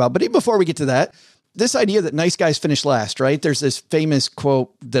you're talking about. But even before we get to that, this idea that nice guys finish last, right? There's this famous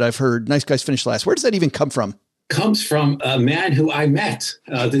quote that I've heard, nice guys finish last. Where does that even come from? Comes from a man who I met,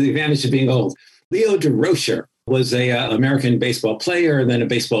 to the advantage of being old. Leo Durocher was a American baseball player and then a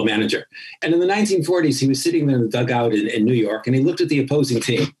baseball manager. And in the 1940s, he was sitting there in the dugout in New York, and he looked at the opposing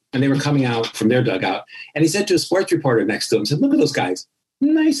team, and they were coming out from their dugout. And he said to a sports reporter next to him, said, look at those guys,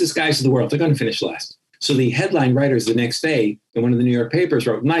 nicest guys in the world. They're going to finish last. So the headline writers the next day in one of the New York papers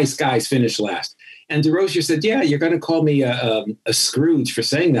wrote, nice guys finish last. And Durocher said, yeah, you're going to call me a Scrooge for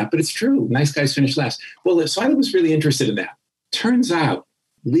saying that, but it's true. Nice guys finish last. Well, so I was really interested in that. Turns out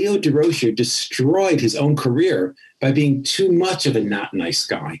Leo Durocher destroyed his own career by being too much of a not nice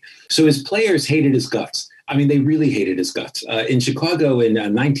guy. So his players hated his guts. I mean, they really hated his guts. In Chicago in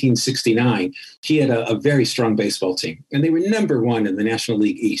 1969, he had a very strong baseball team, and they were number one in the National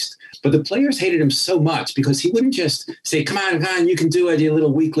League East. But the players hated him so much because he wouldn't just say, come on, you can do it, you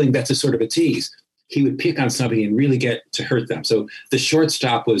little weakling. That's a sort of a tease. He would pick on somebody and really get to hurt them. So the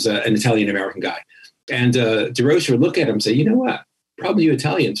shortstop was an Italian-American guy. And Durocher would look at him and say, you know what? Probably you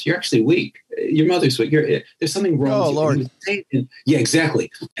Italians, you're actually weak. Your mother's weak. There's something wrong. Oh, Lord. Yeah,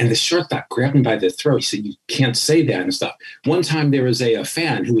 exactly. And the shortstop grabbed him by the throat. He said, you can't say that and stuff. One time there was a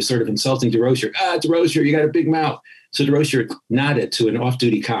fan who was sort of insulting Durocher. Durocher, you got a big mouth. So Durocher nodded to an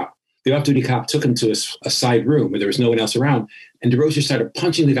off-duty cop. The off-duty cop took him to a side room where there was no one else around. And Durocher started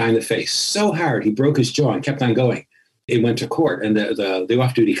punching the guy in the face so hard, he broke his jaw and kept on going. It went to court. And the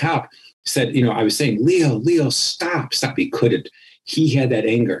off-duty cop said, I was saying, Leo, stop. He couldn't. He had that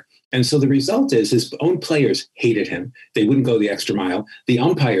anger. And so the result is his own players hated him. They wouldn't go the extra mile. The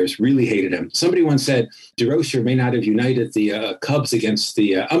umpires really hated him. Somebody once said Durocher may not have united the Cubs against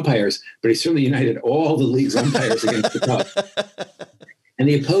the umpires, but he certainly united all the league's umpires against the Cubs. And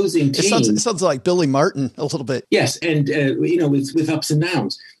the opposing team... It sounds like Billy Martin a little bit. Yes, and with ups and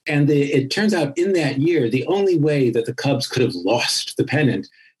downs. And it turns out in that year, the only way that the Cubs could have lost the pennant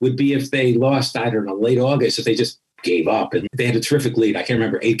would be if they lost, I don't know, late August, if they just gave up. And they had a terrific lead. I can't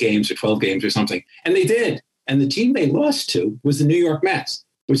remember, 8 games or 12 games or something. And they did. And the team they lost to was the New York Mets.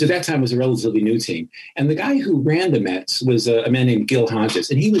 which at that time was a relatively new team. And the guy who ran the Mets was a man named Gil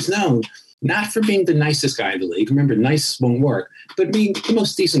Hodges. And he was known not for being the nicest guy in the league. Remember, nice won't work, but being the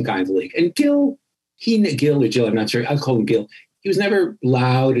most decent guy in the league. And Gil or Jill, I'm not sure. I'll call him Gil. He was never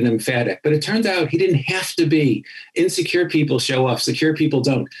loud and emphatic, but it turned out he didn't have to be. Insecure people show off. Secure people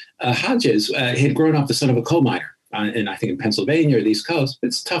don't. Hodges had grown up the son of a coal miner. And I think in Pennsylvania or the East Coast,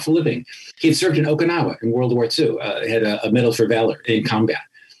 it's tough living. He had served in Okinawa in World War II, had a Medal for Valor in combat.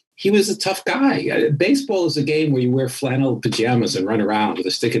 He was a tough guy. Baseball is a game where you wear flannel pajamas and run around with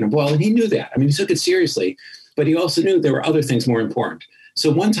a stick and a ball, and he knew that. I mean, he took it seriously, but he also knew there were other things more important. So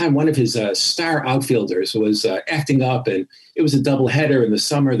one time, one of his star outfielders was acting up, and it was a doubleheader in the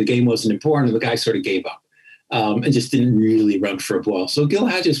summer. The game wasn't important, and the guy sort of gave up and just didn't really run for a ball. So Gil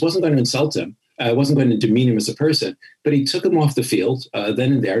Hodges wasn't going to insult him. Wasn't going to demean him as a person, but he took him off the field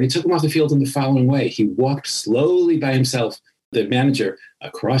then and there. And he took him off the field in the following way. He walked slowly by himself, the manager,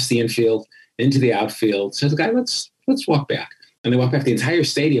 across the infield, into the outfield. Said, the guy, let's walk back. And they walked back the entire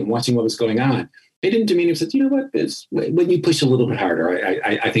stadium watching what was going on. They didn't demean him. Said, you know what? When you push a little bit harder,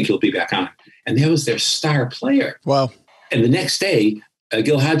 I think you'll be back on. And that was their star player. Wow. And the next day,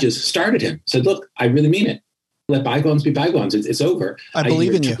 Gil Hodges started him. Said, look, I really mean it. Let bygones be bygones. It's over. I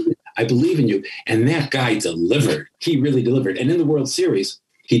believe in you. I believe in you. And that guy delivered. He really delivered. And in the World Series,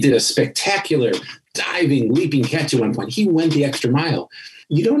 he did a spectacular diving, leaping catch at one point. He went the extra mile.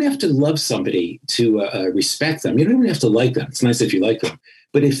 You don't have to love somebody to respect them. You don't even have to like them. It's nice if you like them.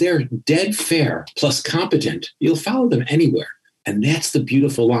 But if they're dead fair plus competent, you'll follow them anywhere. And that's the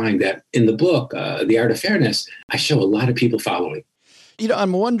beautiful line that in the book, The Art of Fairness, I show a lot of people following. You know,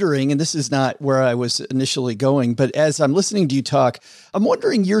 I'm wondering, and this is not where I was initially going, but as I'm listening to you talk, I'm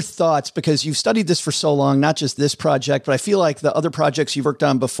wondering your thoughts, because you've studied this for so long, not just this project, but I feel like the other projects you've worked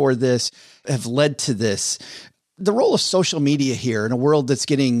on before this have led to this. The role of social media here in a world that's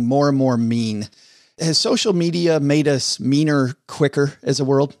getting more and more mean. Has social media made us meaner quicker as a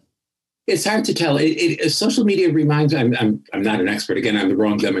world? It's hard to tell. Social media reminds me, I'm not an expert. Again, I'm the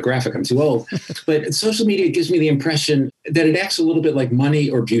wrong demographic. I'm too old. But social media gives me the impression that it acts a little bit like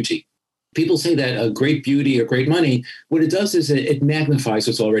money or beauty. People say that great beauty or great money, what it does is it magnifies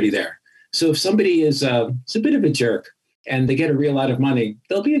what's already there. So if somebody is a bit of a jerk and they get a real lot of money,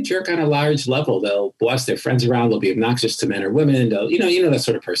 they'll be a jerk on a large level. They'll boss their friends around. They'll be obnoxious to men or women. You know that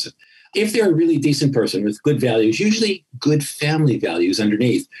sort of person. If they're a really decent person with good values, usually good family values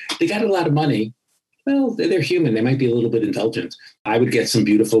underneath, they got a lot of money, well, they're human. They might be a little bit indulgent. I would get some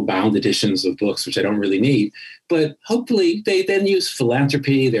beautiful bound editions of books, which I don't really need. But hopefully they then use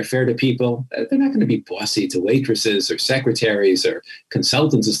philanthropy. They're fair to people. They're not going to be bossy to waitresses or secretaries or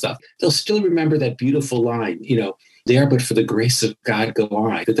consultants and stuff. They'll still remember that beautiful line, there but for the grace of God go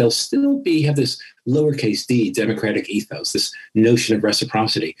I, that they'll still have this lowercase d democratic ethos, this notion of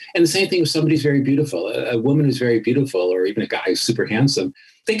reciprocity. And the same thing if somebody's very beautiful, a woman who's very beautiful, or even a guy who's super handsome,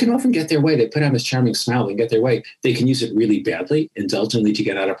 they can often get their way. They put on this charming smile and get their way. They can use it really badly, indulgently to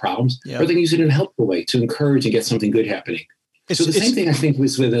get out of problems, or they can use it in a helpful way to encourage and get something good happening. So the same thing, I think,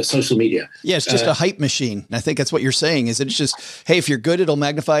 was with social media. Yeah, it's just a hype machine. And I think that's what you're saying, is it's just, hey, if you're good, it'll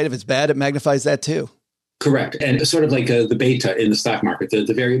magnify it. If it's bad, it magnifies that too. Correct. And sort of like the beta in the stock market,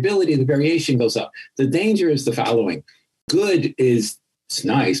 the variability, the variation goes up. The danger is the following. Good it's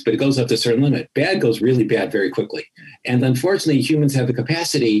nice, but it goes up to a certain limit. Bad goes really bad very quickly. And unfortunately, humans have the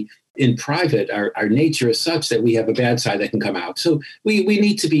capacity in private, our nature is such that we have a bad side that can come out. So we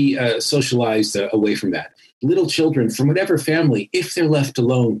need to be socialized away from that. Little children from whatever family, if they're left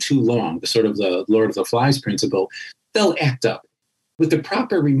alone too long, the sort of the Lord of the Flies principle, they'll act up. With the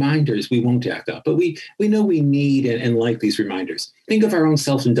proper reminders, we won't act up. But we know we need and like these reminders. Think of our own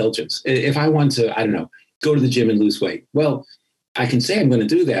self-indulgence. If I want to, go to the gym and lose weight, well, I can say I'm going to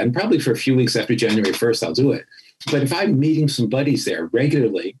do that. And probably for a few weeks after January 1st, I'll do it. But if I'm meeting some buddies there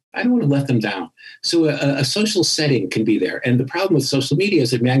regularly, I don't want to let them down. So a social setting can be there. And the problem with social media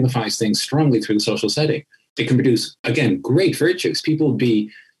is it magnifies things strongly through the social setting. It can produce, again, great virtues. People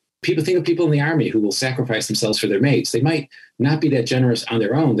think of people in the army who will sacrifice themselves for their mates. They might not be that generous on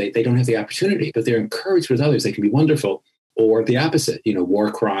their own. They don't have the opportunity, but they're encouraged with others. They can be wonderful. Or the opposite,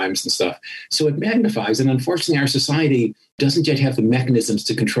 war crimes and stuff. So it magnifies. And unfortunately, our society doesn't yet have the mechanisms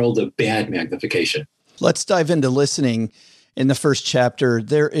to control the bad magnification. Let's dive into listening. In the first chapter,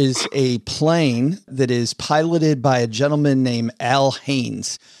 there is a plane that is piloted by a gentleman named Al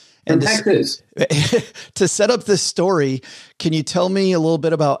Haynes. And to set up this story, can you tell me a little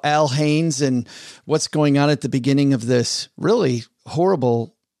bit about Al Haynes and what's going on at the beginning of this really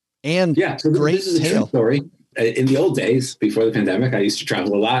horrible and great this is a tale? True story. In the old days, before the pandemic, I used to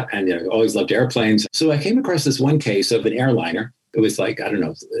travel a lot and always loved airplanes. So I came across this one case of an airliner It was like, I don't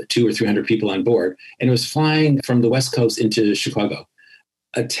know, 200 or 300 people on board. And it was flying from the West Coast into Chicago.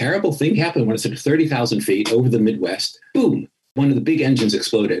 A terrible thing happened when it's at 30,000 feet over the Midwest. Boom. One of the big engines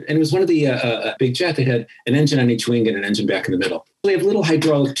exploded. And it was one of the big jet that had an engine on each wing and an engine back in the middle. They have little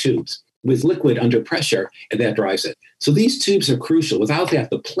hydraulic tubes with liquid under pressure, and that drives it. So these tubes are crucial. Without that,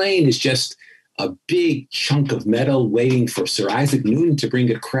 the plane is just a big chunk of metal waiting for Sir Isaac Newton to bring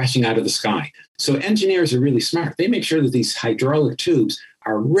it crashing out of the sky. So engineers are really smart. They make sure that these hydraulic tubes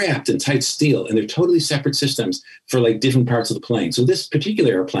are wrapped in tight steel, and they're totally separate systems for like different parts of the plane. So this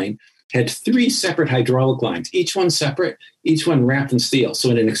particular airplane had 3 separate hydraulic lines, each one separate, each one wrapped in steel. So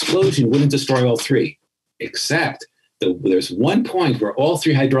in an explosion, wouldn't destroy all 3, except there's one point where all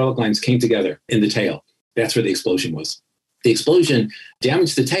 3 hydraulic lines came together in the tail. That's where the explosion was. The explosion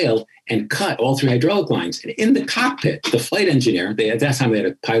damaged the tail and cut all 3 hydraulic lines. And in the cockpit, the flight engineer, at that time they had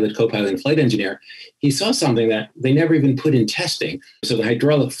a pilot, co-pilot, and flight engineer, he saw something that they never even put in testing. So the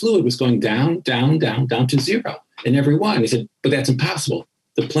hydraulic fluid was going down, down, down, down to 0 in every one. He said, but that's impossible.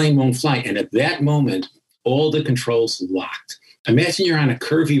 The plane won't fly. And at that moment, all the controls locked. Imagine you're on a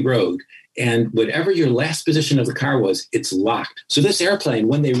curvy road, and whatever your last position of the car was, it's locked. So this airplane,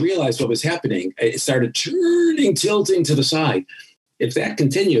 when they realized what was happening, it started turning, tilting to the side. If that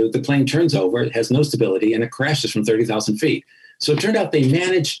continued, the plane turns over, it has no stability, and it crashes from 30,000 feet. So it turned out they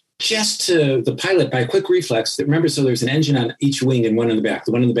managed just to, the pilot, by a quick reflex, remember, so there's an engine on each wing and one in the back.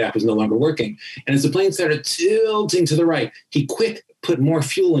 The one in the back was no longer working. And as the plane started tilting to the right, he put more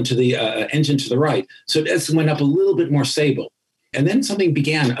fuel into the engine to the right. So it went up a little bit more stable. And then something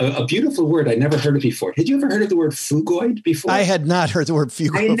began, a beautiful word I'd never heard of before. Had you ever heard of the word phugoid before? I had not heard the word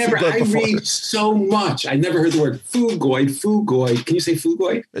phugoid before. I read so much. I never heard the word phugoid. Can you say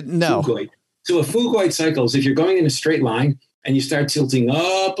phugoid? No. Phugoid. So a phugoid cycle is if you're going in a straight line and you start tilting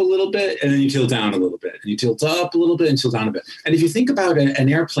up a little bit and then you tilt down a little bit and you tilt up a little bit and tilt down a bit. And if you think about an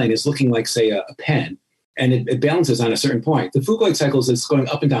airplane as looking like, say, a pen, and it balances on a certain point, the phugoid cycle is going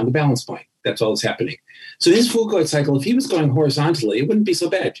up and down the balance point. That's all that's happening. So his phugoid cycle, if he was going horizontally, it wouldn't be so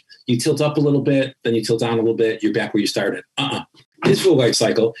bad. You tilt up a little bit, then you tilt down a little bit, you're back where you started. His phugoid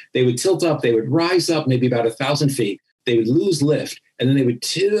cycle, they would tilt up, they would rise up maybe about 1,000 feet, they would lose lift, and then they would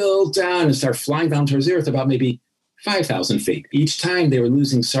tilt down and start flying down towards the earth about maybe 5,000 feet. Each time they were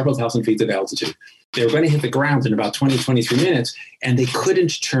losing several thousand feet of altitude. They were going to hit the ground in about 20, 23 minutes, and they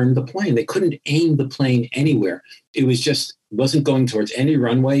couldn't turn the plane. They couldn't aim the plane anywhere. It was just, wasn't going towards any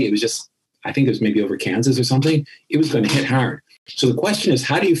runway. It was just, I think it was maybe over Kansas or something. It was going to hit hard. So the question is,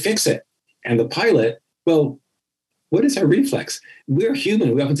 how do you fix it? And the pilot, well, what is our reflex? We're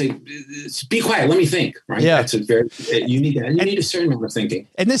human. We often say, be quiet, let me think, right? Yeah. That's you need that. And you need a certain amount of thinking.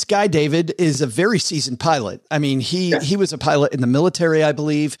 And this guy, David, is a very seasoned pilot. I mean, he was a pilot in the military, I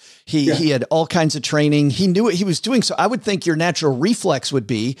believe. He had all kinds of training. He knew what he was doing. So I would think your natural reflex would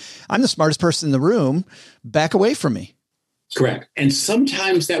be, I'm the smartest person in the room, back away from me. Correct. And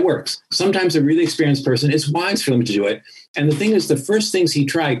sometimes that works. Sometimes a really experienced person, it's wise for them to do it. And the thing is, the first things he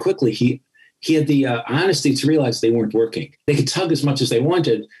tried quickly, he had the honesty to realize they weren't working. They could tug as much as they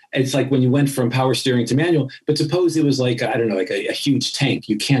wanted. It's like when you went from power steering to manual, but suppose it was like, I don't know, like a huge tank.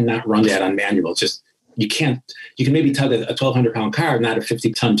 You cannot run that on manual. It's just, you can't, you can maybe tug a 1,200 pound car, not a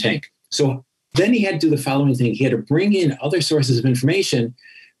 50-ton tank. So then he had to do the following thing. He had to bring in other sources of information,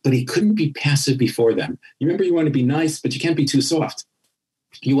 but he couldn't be passive before them. You remember, you want to be nice, but you can't be too soft.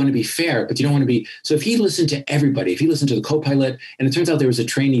 You want to be fair, but you don't want to be. So if he listened to everybody, if he listened to the co-pilot, and it turns out there was a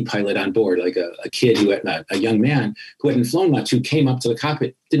trainee pilot on board, like a kid who had a young man who hadn't flown much, who came up to the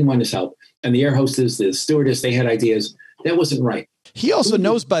cockpit, didn't want his help. And the air hostess, the stewardess, they had ideas. That wasn't right. He also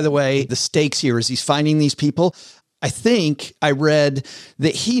knows, by the way, the stakes here as he's finding these people. I think I read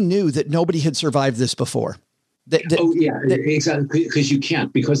that he knew that nobody had survived this before. Exactly. Because you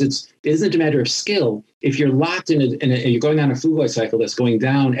can't, because it isn't a matter of skill. If you're locked in you're going on a phugoid cycle that's going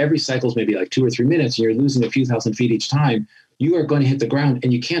down, every cycle is maybe like 2 or 3 minutes, and you're losing a few thousand feet each time, you are going to hit the ground,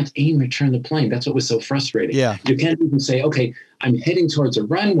 and you can't aim or turn the plane. That's what was so frustrating. Yeah. You can't even say, okay, I'm heading towards a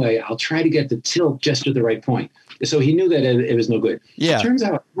runway. I'll try to get the tilt just to the right point. So he knew that it was no good. Yeah. It turns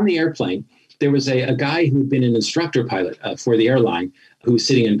out on the airplane, there was a guy who'd been an instructor pilot for the airline who was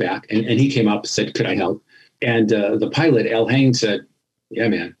sitting in back, and he came up and said, could I help? And the pilot, Al Hain, said, yeah,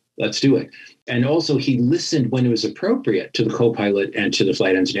 man, let's do it. And also he listened when it was appropriate to the co-pilot and to the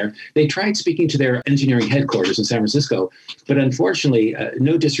flight engineer. They tried speaking to their engineering headquarters in San Francisco, but unfortunately,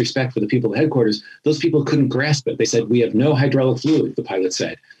 no disrespect for the people at headquarters, those people couldn't grasp it. They said, we have no hydraulic fluid, the pilot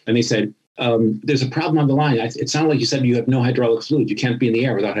said. And they said, there's a problem on the line. It sounded like you said you have no hydraulic fluid. You can't be in the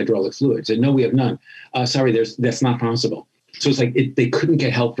air without hydraulic fluid. I said, no, we have none. Sorry, that's not possible. So it's like they couldn't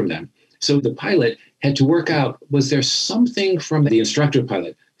get help from them. So the pilot had to work out, was there something from the instructor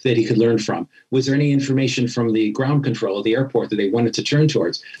pilot that he could learn from? Was there any information from the ground control at the airport that they wanted to turn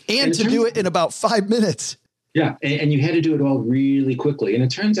towards? And to do it in about 5 minutes. Yeah, and you had to do it all really quickly. And it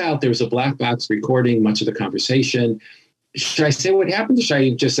turns out there was a black box recording much of the conversation. Should I say what happened? Or should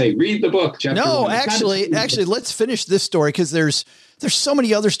I just say, read the book? No, actually, let's finish this story because there's so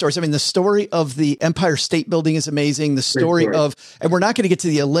many other stories. I mean, the story of the Empire State Building is amazing. The story of, and we're not going to get to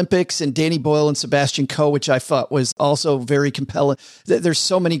the Olympics and Danny Boyle and Sebastian Coe, which I thought was also very compelling. There's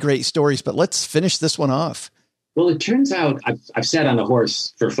so many great stories, but let's finish this one off. Well, it turns out I've sat on a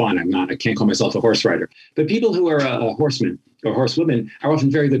horse for fun. I can't call myself a horse rider, but people who are horsemen or horsewomen are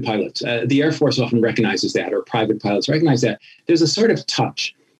often very good pilots. The Air Force often recognizes that, or private pilots recognize that. There's a sort of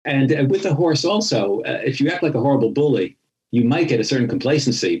touch. And with the horse also, if you act like a horrible bully, you might get a certain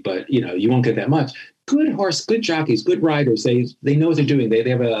complacency, but you won't get that much. Good jockeys, good riders, they know what they're doing. They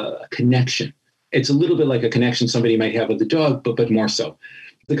have a connection. It's a little bit like a connection somebody might have with the dog, but more so.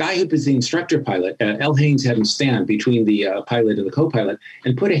 The guy who was the instructor pilot, L. Haynes, had him stand between the pilot and the co-pilot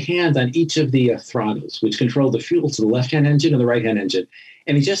and put a hand on each of the throttles, which control the fuel to the left-hand engine and the right-hand engine.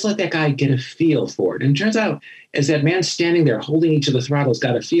 And he just let that guy get a feel for it. And it turns out, as that man standing there holding each of the throttles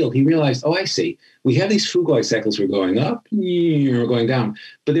got a feel, he realized, oh, I see. We have these Fugoi cycles. We're going up, we're going down.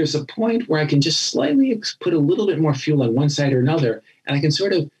 But there's a point where I can just slightly put a little bit more fuel on one side or another, and I can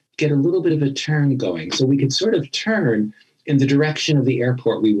sort of get a little bit of a turn going. So we can sort of turn in the direction of the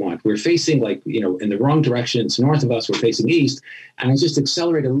airport we want. We're facing in the wrong direction. It's north of us. We're facing east. And I just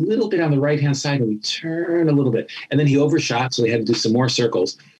accelerate a little bit on the right-hand side and we turn a little bit. And then he overshot, so they had to do some more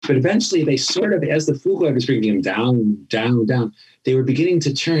circles. But eventually they sort of, as the Fugoi was bringing him down, down, down, they were beginning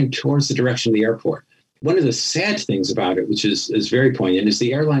to turn towards the direction of the airport. One of the sad things about it, which is very poignant, is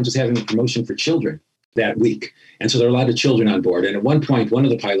the airline was having a promotion for children that week. And so there were a lot of children on board. And at one point, one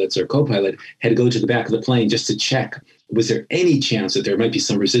of the pilots or co-pilot had to go to the back of the plane just to check, was there any chance that there might be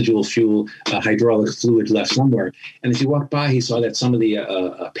some residual fuel, hydraulic fluid left somewhere? And as he walked by, he saw that some of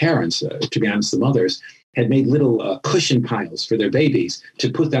the parents, to be honest, the mothers, had made little cushion piles for their babies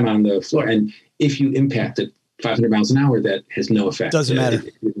to put them on the floor. And if you impact it 500 miles an hour, that has no effect. Doesn't matter.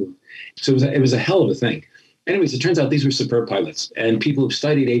 So it was a hell of a thing. Anyways, it turns out these were superb pilots, and people who've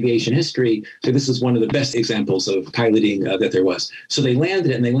studied aviation history say this is one of the best examples of piloting that there was. So they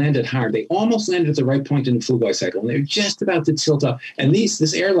landed, and they landed hard. They almost landed at the right point in the Fugoi cycle, and they were just about to tilt up. And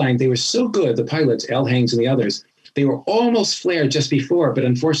this airline, they were so good, the pilots, L. Haynes and the others, they were almost flared just before, but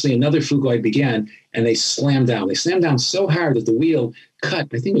unfortunately another Fugoi began, and they slammed down. They slammed down so hard that the wheel cut,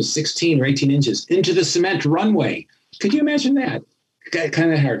 I think it was 16 or 18 inches, into the cement runway. Could you imagine that?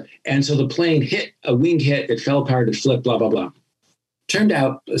 Kind of hard. And so the plane hit a wing hit, it fell apart, it flipped, blah, blah, blah. Turned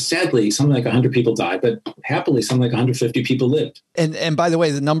out, sadly, something like 100 people died, but happily, something like 150 people lived. And by the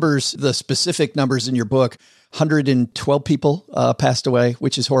way, the specific numbers in your book, 112 people passed away,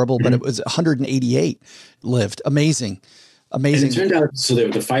 which is horrible, but it was 188 lived. Amazing. And it turned out, so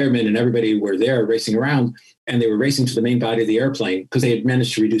the firemen and everybody were there racing around, and they were racing to the main body of the airplane because they had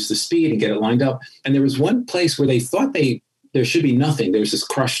managed to reduce the speed and get it lined up. And there was one place where they thought there should be nothing. There was this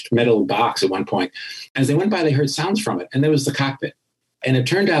crushed metal box at one point. As they went by, they heard sounds from it, and there was the cockpit. And it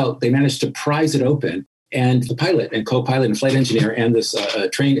turned out they managed to prise it open, and the pilot and co-pilot and flight engineer and this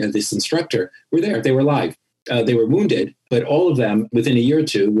this instructor were there. They were alive. They were wounded, but all of them, within a year or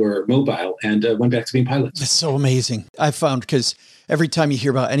two, were mobile and went back to being pilots. That's so amazing. I found, because every time you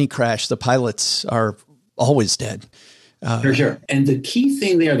hear about any crash, the pilots are always dead. For sure. And the key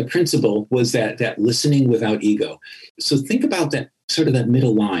thing there, the principle, was that listening without ego. So think about that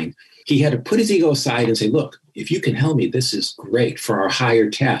middle line. He had to put his ego aside and say, look, if you can help me, this is great for our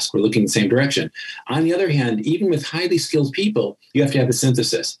higher task. We're looking in the same direction. On the other hand, even with highly skilled people, you have to have a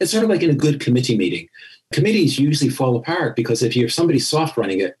synthesis. It's sort of like in a good committee meeting. Committees usually fall apart because if you have somebody soft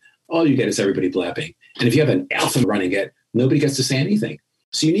running it, all you get is everybody blabbing. And if you have an alpha running it, nobody gets to say anything.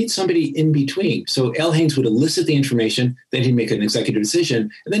 So you need somebody in between. So L. Haynes would elicit the information, then he'd make an executive decision,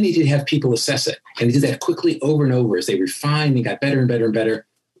 and then he'd have people assess it. And he did that quickly over and over as they refined and got better and better and better,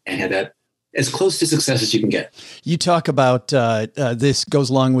 and had that as close to success as you can get. You talk about this goes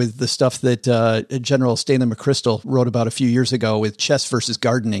along with the stuff that General Stanley McChrystal wrote about a few years ago with chess versus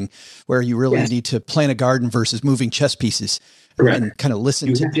gardening, where you really need to plant a garden versus moving chess pieces. Correct. And kind of listen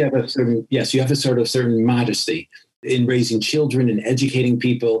you have to have a certain modesty in raising children and educating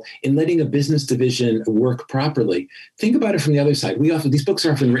people, in letting a business division work properly. Think about it from the other side. These books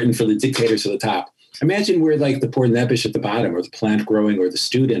are often written for the dictators at the top. Imagine we're like the poor nebbish at the bottom, or the plant growing, or the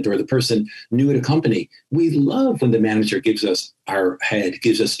student, or the person new at a company. We love when the manager gives us our head,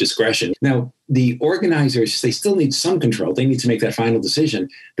 gives us discretion. Now, the organizers, they still need some control. They need to make that final decision.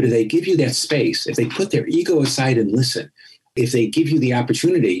 But if they give you that space, if they put their ego aside and listen, if they give you the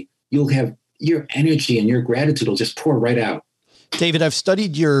opportunity, you'll have your energy and your gratitude will just pour right out. David, I've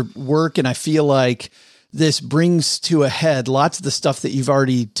studied your work, and I feel like this brings to a head lots of the stuff that you've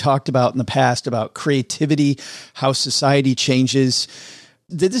already talked about in the past about creativity, how society changes.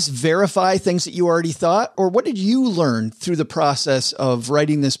 Did this verify things that you already thought, or what did you learn through the process of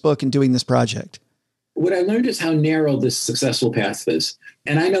writing this book and doing this project? What I learned is how narrow this successful path is.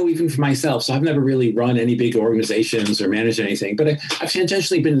 And I know even for myself, so I've never really run any big organizations or managed anything, but I've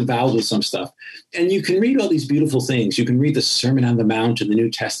tangentially been involved with some stuff. And you can read all these beautiful things. You can read the Sermon on the Mount in the New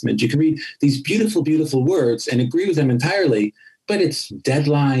Testament. You can read these beautiful, beautiful words and agree with them entirely, but it's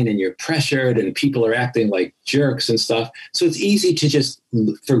deadline and you're pressured and people are acting like jerks and stuff. So it's easy to just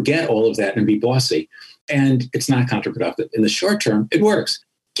forget all of that and be bossy. And it's not counterproductive. In the short term, it works.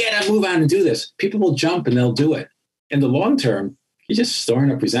 Get up, move on and do this. People will jump and they'll do it. In the long term, you're just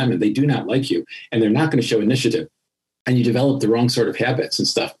storing up resentment. They do not like you and they're not going to show initiative. And you develop the wrong sort of habits and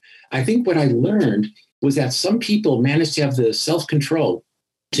stuff. I think what I learned was that some people manage to have the self-control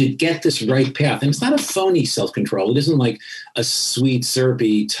to get this right path. And it's not a phony self-control. It isn't like a sweet,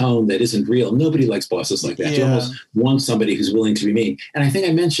 syrupy tone that isn't real. Nobody likes bosses like that. Yeah. You almost want somebody who's willing to be mean. And I think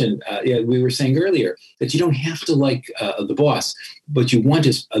I mentioned, we were saying earlier, that you don't have to like the boss, but you want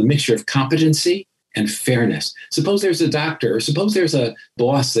a mixture of competency and fairness. Suppose there's a doctor, or suppose there's a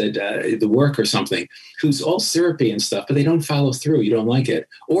boss at the work or something who's all syrupy and stuff, but they don't follow through. You don't like it.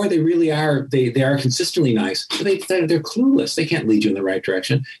 Or they really are, they are consistently nice, but they're clueless. They can't lead you in the right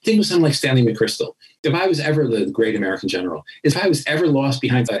direction. Think of someone like Stanley McChrystal. If I was ever the great American general, if I was ever lost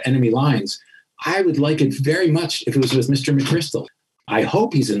behind the enemy lines, I would like it very much if it was with Mr. McChrystal. I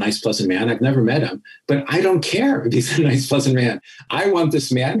hope he's a nice, pleasant man. I've never met him, but I don't care if he's a nice, pleasant man. I want this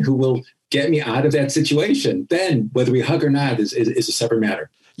man who will get me out of that situation. Then whether we hug or not is a separate matter.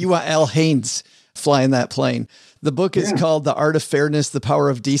 You want Al Haynes flying that plane. The book is called The Art of Fairness, The Power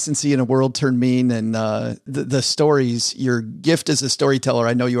of Decency in a World Turned Mean. And the stories, your gift as a storyteller,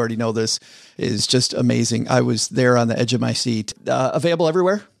 I know you already know this, is just amazing. I was there on the edge of my seat. Available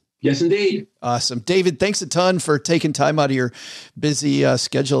everywhere? Yes, indeed. Awesome. David, thanks a ton for taking time out of your busy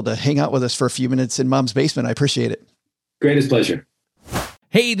schedule to hang out with us for a few minutes in Mom's Basement. I appreciate it. Greatest pleasure.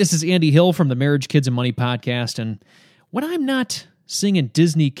 Hey, this is Andy Hill from the Marriage, Kids, and Money podcast. And when I'm not singing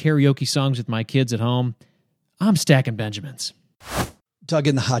Disney karaoke songs with my kids at home, I'm stacking Benjamins. Dug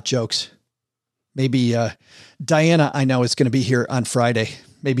in the hot jokes. Maybe Diana, I know, is going to be here on Friday.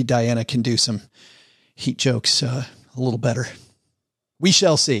 Maybe Diana can do some heat jokes a little better. We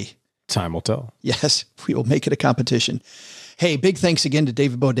shall see. Time will tell. Yes, we will make it a competition. Hey, big thanks again to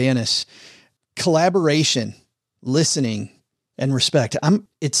David Bodanis. Collaboration, listening, and respect.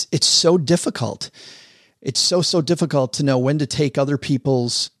 It's so difficult. It's so difficult to know when to take other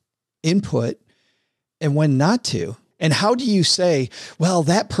people's input and when not to. And how do you say, well,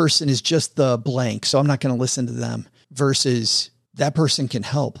 that person is just the blank, so I'm not going to listen to them, versus that person can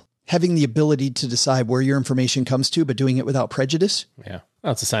help. Having the ability to decide where your information comes to, but doing it without prejudice. Yeah,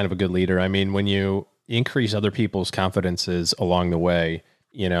 that's a sign of a good leader. I mean, when you increase other people's confidences along the way,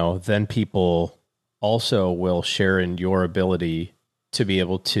 then people also will share in your ability to be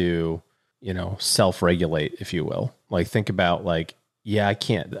able to, self-regulate, if you will. Like, think about I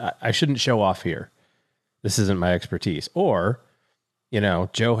shouldn't show off here. This isn't my expertise. Or,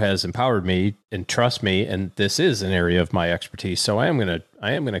 Joe has empowered me and trust me, and this is an area of my expertise. So I am going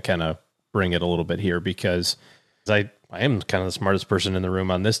to kind of bring it a little bit here, because I am kind of the smartest person in the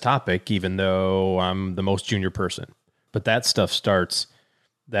room on this topic, even though I'm the most junior person. But that stuff starts,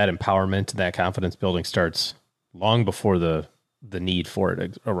 that empowerment, that confidence building starts long before the need for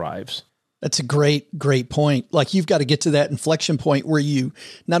it arrives. That's a great point. Like, you've got to get to that inflection point where you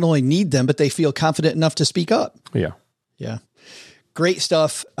not only need them, but they feel confident enough to speak up. Yeah. Yeah. Great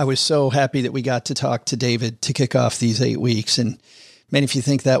stuff. I was so happy that we got to talk to David to kick off these 8 weeks. And man, if you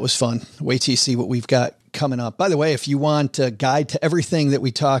think that was fun, wait till you see what we've got coming up. By the way, if you want a guide to everything that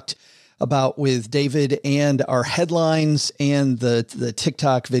we talked about with David and our headlines and the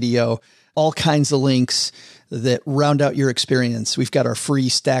TikTok video, all kinds of links that round out your experience. We've got our free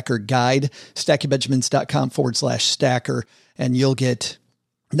stacker guide, stackingbenjamins.com/stacker. And you'll get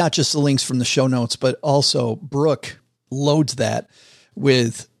not just the links from the show notes, but also Brooke loads that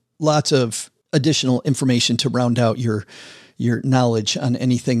with lots of additional information to round out your your knowledge on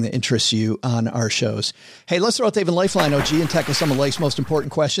anything that interests you on our shows. Hey, let's throw out the Haven Lifeline, OG, and tackle some of life's most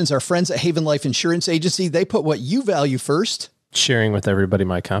important questions. Our friends at Haven Life Insurance Agency, they put what you value first. Sharing with everybody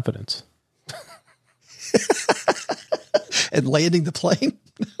my confidence. And landing the plane.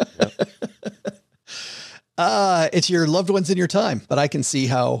 Yep. It's your loved ones in your time, but I can see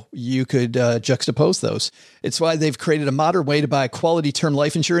how you could juxtapose those. It's why they've created a modern way to buy quality term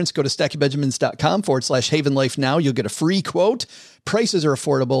life insurance. Go to stackingbenjamins.com/Haven Life now. You'll get a free quote. Prices are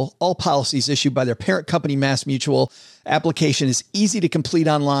affordable. All policies issued by their parent company, Mass Mutual. Application is easy to complete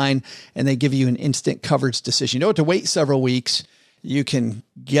online, and they give you an instant coverage decision. You don't have to wait several weeks. You can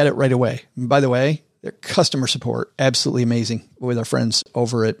get it right away. And by the way, their customer support, absolutely amazing with our friends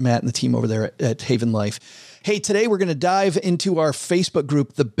over at Matt and the team over there at Haven Life. Hey, today we're going to dive into our Facebook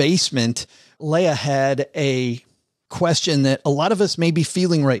group, The Basement. Leah had a question that a lot of us may be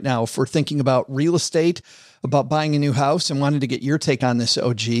feeling right now if we're thinking about real estate, about buying a new house, and wanted to get your take on this,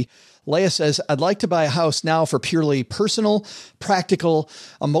 OG. Leah says, I'd like to buy a house now for purely personal, practical,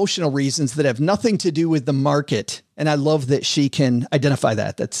 emotional reasons that have nothing to do with the market. And I love that she can identify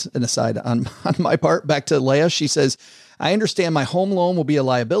that. That's an aside on my part. Back to Leah. She says, I understand my home loan will be a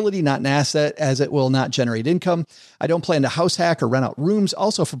liability, not an asset, as it will not generate income. I don't plan to house hack or rent out rooms,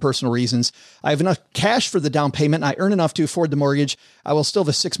 also for personal reasons. I have enough cash for the down payment. I earn enough to afford the mortgage. I will still have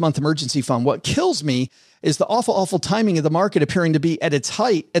a 6-month emergency fund. What kills me is the awful timing of the market appearing to be at its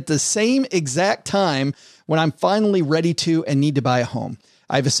height at the same exact time when I'm finally ready to and need to buy a home.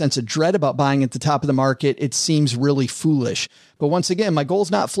 I have a sense of dread about buying at the top of the market. It seems really foolish. But once again, my goal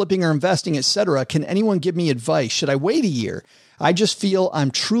is not flipping or investing, etc. Can anyone give me advice? Should I wait a year? I just feel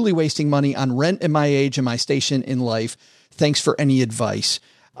I'm truly wasting money on rent at my age and my station in life. Thanks for any advice.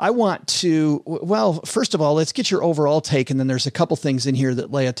 I want to, well, first of all, let's get your overall take. And then there's a couple things in here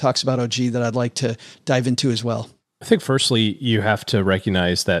that Leah talks about, OG, that I'd like to dive into as well. I think firstly, you have to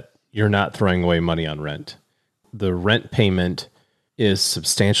recognize that you're not throwing away money on rent. The rent payment is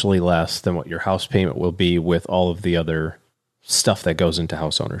substantially less than what your house payment will be with all of the other stuff that goes into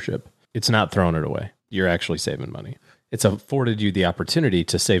house ownership. It's not throwing it away. You're actually saving money. It's afforded you the opportunity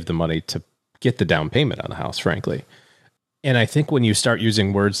to save the money to get the down payment on the house, frankly. And I think when you start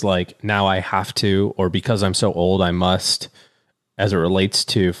using words like now I have to, or because I'm so old, I must, as it relates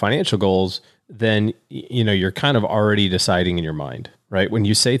to financial goals, then, you know, you're kind of already deciding in your mind, right? When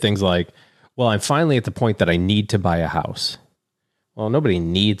you say things like, well, I'm finally at the point that I need to buy a house. Well, nobody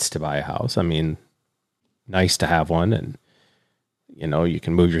needs to buy a house. I mean, nice to have one. And, you know, you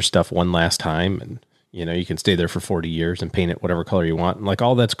can move your stuff one last time and, you know, you can stay there for 40 years and paint it whatever color you want. And like,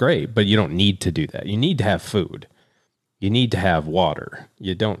 all that's great, but you don't need to do that. You need to have food. You need to have water.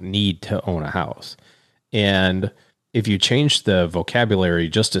 You don't need to own a house. And if you change the vocabulary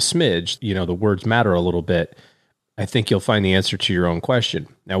just a smidge, you know, the words matter a little bit. I think you'll find the answer to your own question.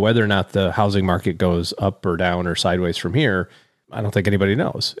 Now, whether or not the housing market goes up or down or sideways from here, I don't think anybody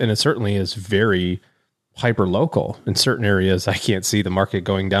knows. And it certainly is very hyper local. In certain areas, I can't see the market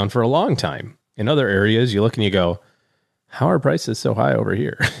going down for a long time. In other areas, you look and you go, how are prices so high over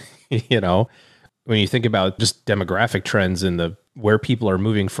here? You know, when you think about just demographic trends in the where people are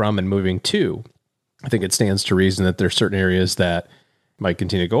moving from and moving to, I think it stands to reason that there's certain areas that might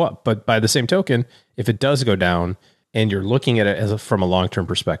continue to go up. But by the same token, if it does go down and you're looking at it as from a long-term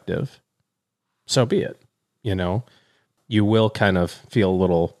perspective, so be it. You know, you will kind of feel a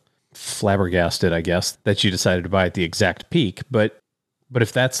little flabbergasted, I guess, that you decided to buy at the exact peak. But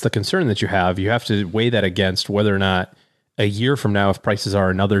if that's the concern that you have to weigh that against whether or not a year from now, if prices are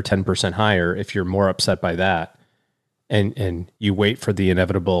another 10% higher, if you're more upset by that and you wait for the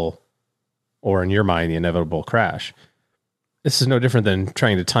inevitable, or in your mind, the inevitable crash. This is no different than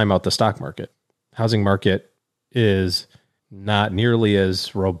trying to time out the stock market. Housing market is not nearly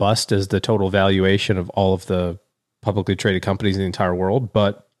as robust as the total valuation of all of the publicly traded companies in the entire world,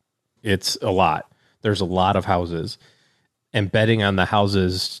 but it's a lot. There's a lot of houses. And betting on the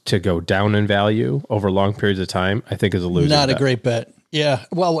houses to go down in value over long periods of time, I think is a losing bet. Not a great bet. Yeah.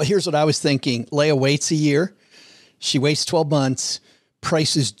 Well, here's what I was thinking. Leah waits a year. She waits 12 months.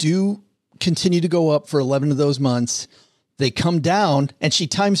 Prices do continue to go up for 11 of those months. They come down and she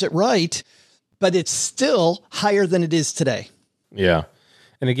times it right, but it's still higher than it is today. Yeah.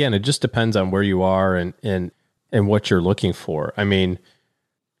 And again, it just depends on where you are and what you're looking for. I mean,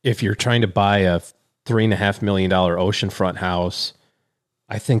 if you're trying to buy a $3.5 million oceanfront house,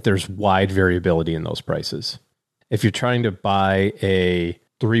 I think there's wide variability in those prices. If you're trying to buy a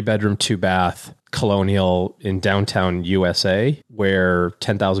 3-bedroom, 2-bath colonial in downtown USA, where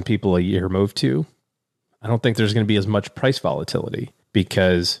 10,000 people a year move to, I don't think there's going to be as much price volatility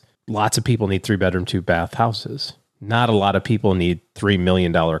because lots of people need 3-bedroom, 2-bath houses. not a lot of people need $3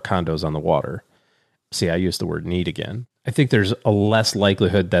 million condos on the water. See, I used the word need again. I think there's a less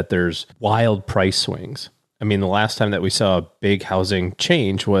likelihood that there's wild price swings. I mean, the last time that we saw a big housing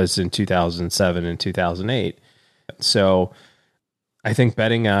change was in 2007 and 2008. So I think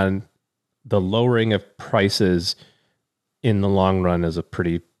betting on the lowering of prices in the long run is a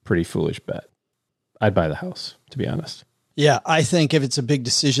pretty foolish bet. I'd buy the house, to be honest. Yeah, I think if it's a big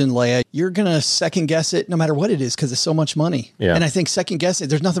decision, Leah, you're going to second guess it no matter what it is because it's so much money. Yeah. And I think second guess it,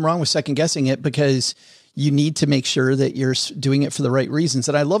 there's nothing wrong with second guessing it because you need to make sure that you're doing it for the right reasons.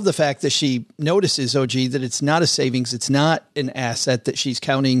 And I love the fact that she notices, OG, that it's not a savings. It's not an asset that she's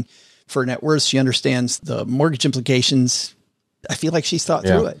counting for net worth. She understands the mortgage implications. I feel like she's thought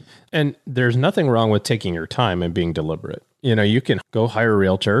through it. And there's nothing wrong with taking your time and being deliberate. You know, you can go hire a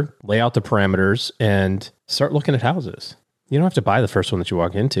realtor, lay out the parameters, and start looking at houses. You don't have to buy the first one that you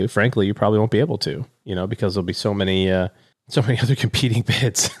walk into. Frankly, you probably won't be able to, you know, because there'll be so many other competing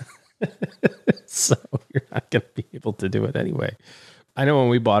bids. So you're not going to be able to do it anyway. I know when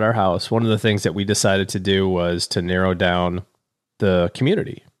we bought our house, one of the things that we decided to do was to narrow down the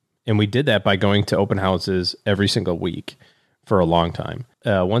community. And we did that by going to open houses every single week for a long time.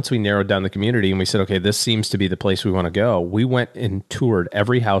 Once we narrowed down the community and we said, okay, this seems to be the place we want to go, we went and toured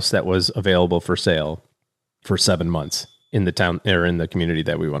every house that was available for sale for 7 months in the town or in the community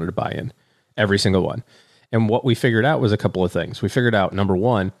that we wanted to buy in, every single one. And what we figured out was a couple of things. We figured out, number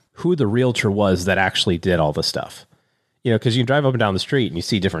one, who the realtor was that actually did all the stuff. You know, because you drive up and down the street and you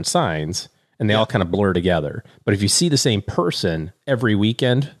see different signs and they all kind of blur together. But if you see the same person every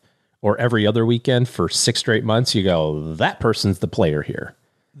weekend or every other weekend for 6 straight months, you go, that person's the player here.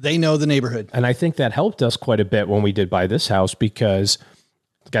 They know the neighborhood. And I think that helped us quite a bit when we did buy this house because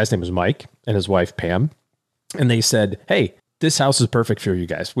the guy's name was Mike and his wife, Pam. And they said, hey, this house is perfect for you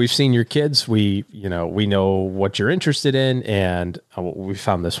guys. We've seen your kids. We know what you're interested in, and we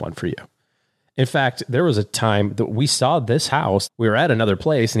found this one for you. In fact, there was a time that we saw this house. We were at another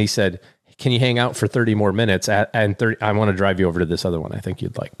place, and he said, can you hang out for 30 more minutes? I want to drive you over to this other one I think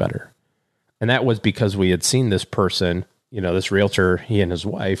you'd like better. And that was because we had seen this person, you know, this realtor, he and his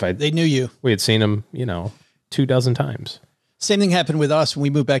wife. They knew you. We had seen him, 24 times. Same thing happened with us when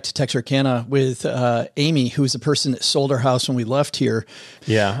we moved back to Texarkana with Amy, who was the person that sold our house when we left here.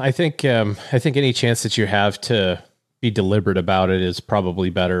 Yeah, I think any chance that you have to be deliberate about it is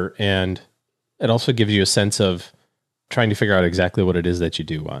probably better. And it also gives you a sense of trying to figure out exactly what it is that you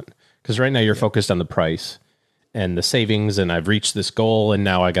do want. Because right now you're focused on the price and the savings, and I've reached this goal, and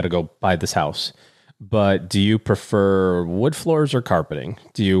now I got to go buy this house. But do you prefer wood floors or carpeting?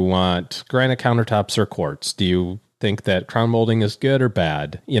 Do you want granite countertops or quartz? Do you think that crown molding is good or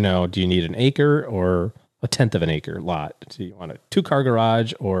bad? You know, do you need an acre or a 1/10 of an acre lot? Do you want a 2-car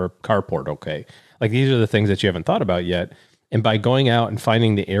garage or carport? Okay. Like, these are the things that you haven't thought about yet. And by going out and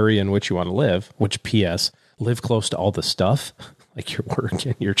finding the area in which you want to live, which PS, live close to all the stuff, like your work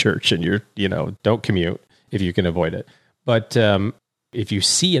and your church and your, don't commute if you can avoid it. But if you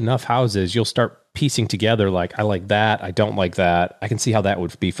see enough houses, you'll start piecing together, like, I like that. I don't like that. I can see how that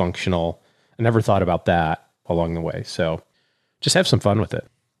would be functional. I never thought about that along the way. So just have some fun with it.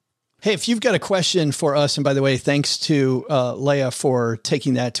 Hey, if you've got a question for us, and by the way, thanks to Leah for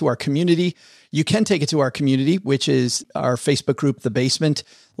taking that to our community. You can take it to our community, which is our Facebook group, The Basement.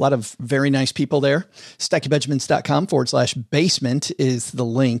 A lot of very nice people there. StackingBenjamins.com/basement is the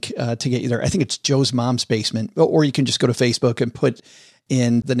link to get you there. I think it's Joe's Mom's Basement, or you can just go to Facebook and put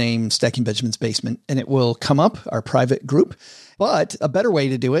in the name Stacking Benjamin's Basement, and it will come up, our private group. But a better way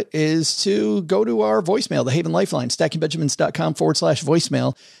to do it is to go to our voicemail, the Haven Lifeline,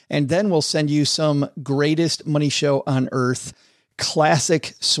 StackingBenjamins.com/voicemail, and then we'll send you some greatest money show on earth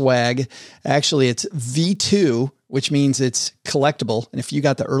classic swag. Actually, it's V2, which means it's collectible. And if you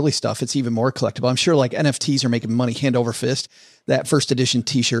got the early stuff, it's even more collectible. I'm sure like NFTs are making money hand over fist. That first edition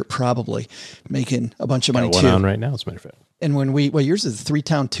t-shirt probably making a bunch of money too. On right now, as a matter of fact. And when yours is a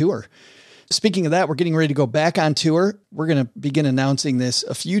 3-town tour. Speaking of that, we're getting ready to go back on tour. We're going to begin announcing this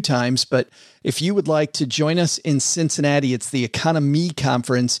a few times, but if you would like to join us in Cincinnati, it's the Economy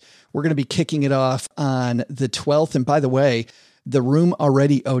Conference. We're going to be kicking it off on the 12th. And by the way, the room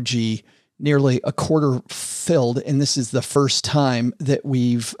already, OG, nearly a quarter filled. And this is the first time that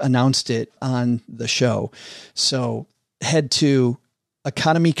we've announced it on the show. So head to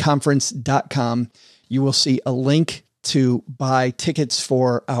economyconference.com. You will see a link to buy tickets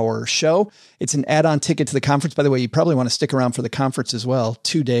for our show. It's an add-on ticket to the conference. By the way, you probably want to stick around for the conference as well.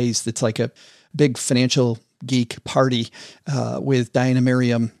 2 days. That's like a big financial geek party with Diana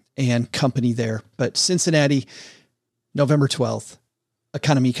Merriam and company there. But Cincinnati, November 12th,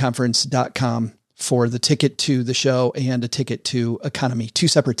 economyconference.com for the ticket to the show and a ticket to Economy, 2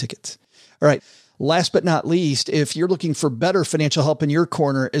 separate tickets. All right. Last but not least, if you're looking for better financial help in your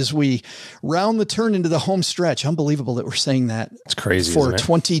corner as we round the turn into the home stretch, unbelievable that we're saying that. It's crazy. For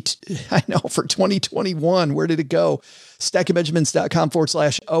 2021, where did it go?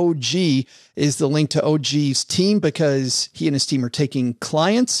 stackingbenjamins.com/OG is the link to OG's team because he and his team are taking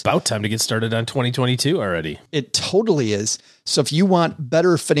clients. About time to get started on 2022 already. It totally is. So if you want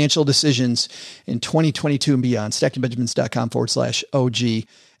better financial decisions in 2022 and beyond, stackingbenjamins.com/OG.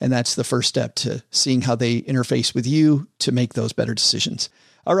 And that's the first step to seeing how they interface with you to make those better decisions.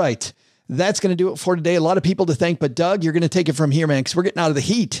 All right. That's going to do it for today. A lot of people to thank, but Doug, you're going to take it from here, man, because we're getting out of the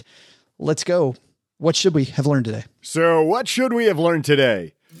heat. Let's go. What should we have learned today? So what should we have learned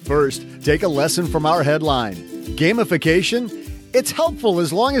today? First, take a lesson from our headline. Gamification? It's helpful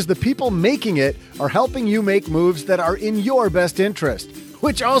as long as the people making it are helping you make moves that are in your best interest,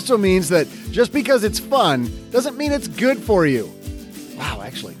 which also means that just because it's fun doesn't mean it's good for you. Wow,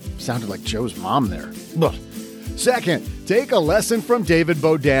 actually, sounded like Joe's mom there. Ugh. Second, take a lesson from David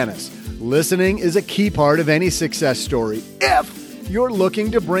Bodanis. Listening is a key part of any success story if you're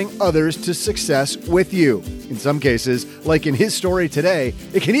looking to bring others to success with you. In some cases, like in his story today,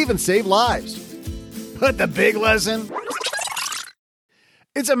 it can even save lives. But the big lesson?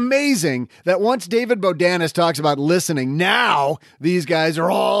 It's amazing that once David Bodanis talks about listening, now these guys are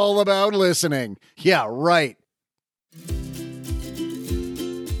all about listening. Yeah, right.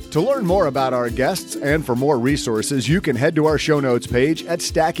 To learn more about our guests and for more resources, you can head to our show notes page at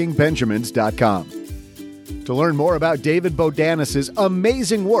stackingbenjamins.com. To learn more about David Bodanis'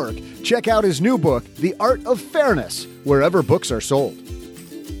 amazing work, check out his new book, The Art of Fairness, wherever books are sold.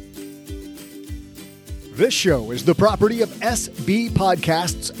 This show is the property of SB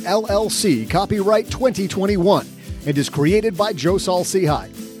Podcasts, LLC, copyright 2021, and is created by Joe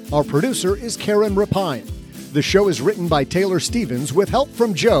Saul-Sehy. Our producer is Karen Rapine. The show is written by Taylor Stevens with help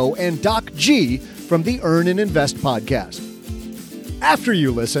from Joe and Doc G from the Earn and Invest podcast. After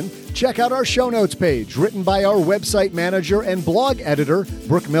you listen, check out our show notes page written by our website manager and blog editor,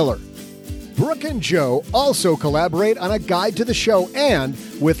 Brooke Miller. Brooke and Joe also collaborate on a guide to the show and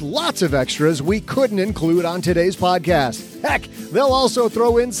with lots of extras we couldn't include on today's podcast. Heck, they'll also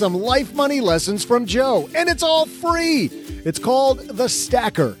throw in some life money lessons from Joe, and it's all free. It's called The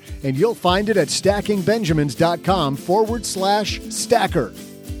Stacker, and you'll find it at stackingbenjamins.com/stacker.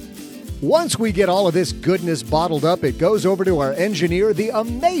 Once we get all of this goodness bottled up, it goes over to our engineer, the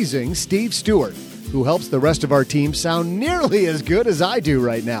amazing Steve Stewart, who helps the rest of our team sound nearly as good as I do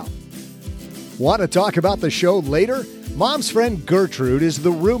right now. Want to talk about the show later? Mom's friend Gertrude is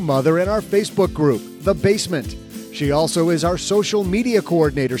the room mother in our Facebook group, The Basement. She also is our social media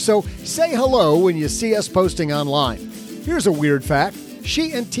coordinator, so say hello when you see us posting online. Here's a weird fact.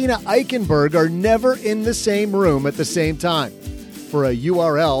 She and Tina Eichenberg are never in the same room at the same time. For a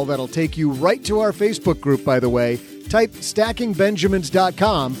URL that'll take you right to our Facebook group, by the way, type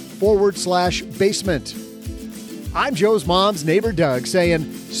stackingbenjamins.com/basement. I'm Joe's mom's neighbor, Doug,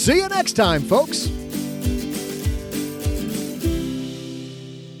 saying, see you next time, folks.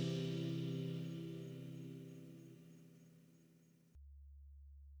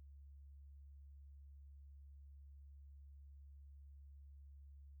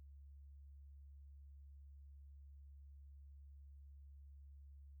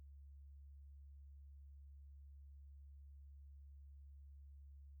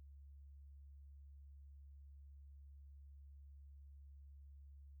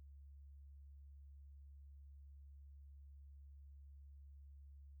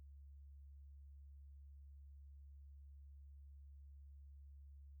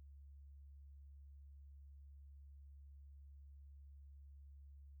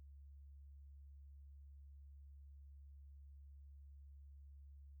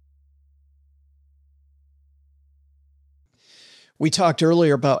 We talked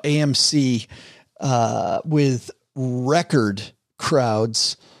earlier about AMC with record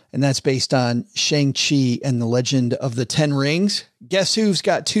crowds, and that's based on Shang-Chi and the Legend of the Ten Rings. Guess who's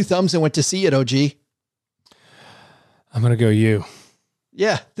got 2 thumbs and went to see it, OG? I'm going to go you.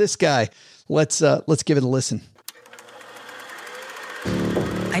 Yeah, this guy. Let's give it a listen.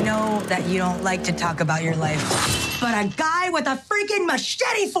 I know that you don't like to talk about your life, but a guy with a freaking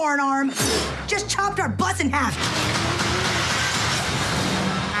machete for an arm just chopped our bus in half.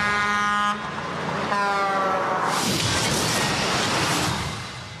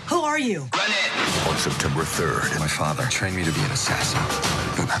 Who are you? Run it! On September 3rd, my father trained me to be an assassin.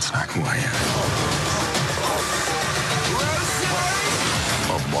 But that's not who I am.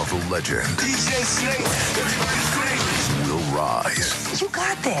 A Marvel legend. DJ Snake. Everybody's great. Will rise. You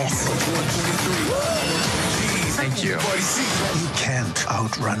got this. Thank you. You can't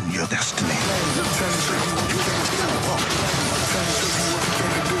outrun your destiny.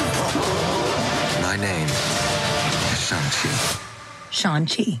 My name is Shang-Chi.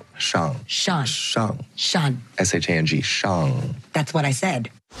 Shang-Chi. Shang. Shang. Shang. Shang. S-H-A-N-G. Shang. That's what I said.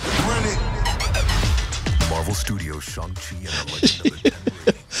 Marvel Studios Shang-Chi and the Legend of the Ten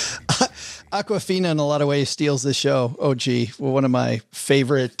Rings. Awkwafina in a lot of ways steals the show. OG, one of my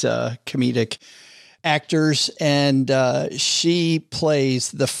favorite comedic actors. And she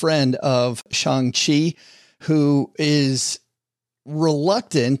plays the friend of Shang-Chi, who is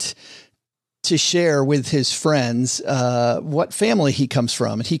reluctant to share with his friends what family he comes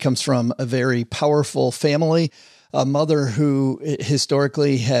from. And he comes from a very powerful family, a mother who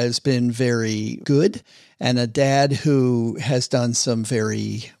historically has been very good, and a dad who has done some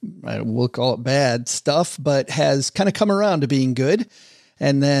very, we'll call it bad stuff, but has kind of come around to being good.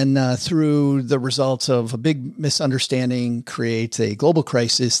 And then through the results of a big misunderstanding, creates a global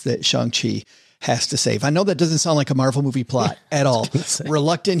crisis that Shang-Chi has to save. I know that doesn't sound like a Marvel movie plot at all.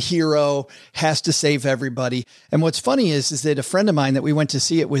 Reluctant hero has to save everybody. And what's funny is that a friend of mine that we went to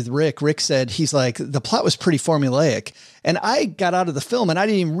see it with, Rick said, he's like, the plot was pretty formulaic. And I got out of the film and I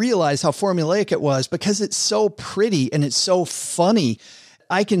didn't even realize how formulaic it was because it's so pretty and it's so funny.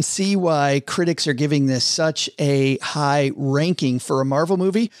 I can see why critics are giving this such a high ranking for a Marvel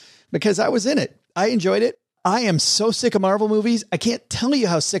movie because I was in it. I enjoyed it. I am so sick of Marvel movies. I can't tell you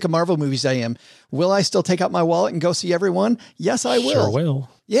how sick of Marvel movies I am. Will I still take out my wallet and go see everyone? Yes, I will. Sure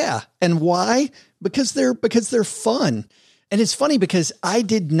will. Yeah. And why? Because they're fun. And it's funny because I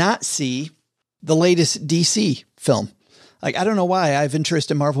did not see the latest DC film. Like, I don't know why I have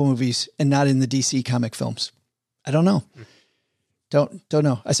interest in Marvel movies and not in the DC comic films. I don't know. Don't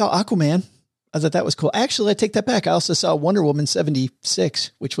know. I saw Aquaman. I thought that was cool. Actually, I take that back. I also saw Wonder Woman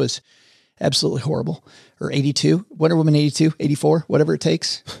 76, which was absolutely horrible. Or 82, Wonder Woman 82, 84, whatever it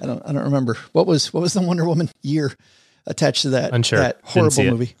takes. I don't remember. What was the Wonder Woman year attached to that? Unsure. That horrible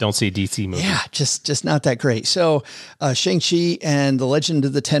movie. Don't see a DC movie. Yeah, just not that great. So Shang-Chi and the Legend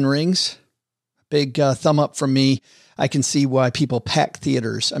of the Ten Rings, big thumb up from me. I can see why people pack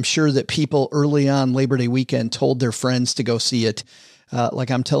theaters. I'm sure that people early on Labor Day weekend told their friends to go see it.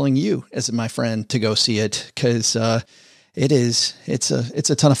 Like I'm telling you as my friend to go see it because it's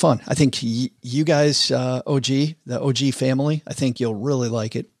a ton of fun. I think you guys, the OG family, I think you'll really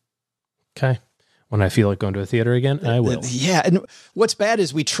like it. Okay. When I feel like going to a theater again, I will. Yeah. And what's bad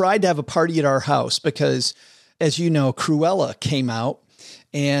is we tried to have a party at our house because, as you know, Cruella came out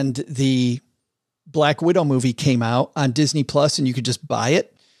and the Black Widow movie came out on Disney Plus and you could just buy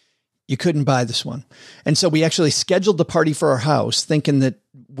it. You couldn't buy this one. And so we actually scheduled the party for our house thinking that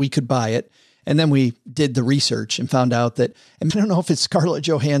we could buy it. And then we did the research and found out that, and I don't know if it's Scarlett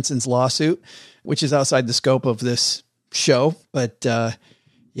Johansson's lawsuit, which is outside the scope of this show, but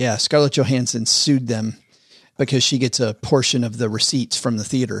yeah, Scarlett Johansson sued them because she gets a portion of the receipts from the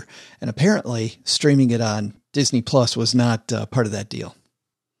theater. And apparently streaming it on Disney Plus was not part of that deal.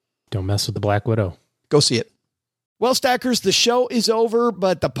 Don't mess with the Black Widow. Go see it. Well, Stackers, the show is over,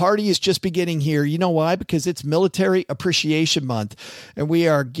 but the party is just beginning here. You know why? Because it's Military Appreciation Month, and we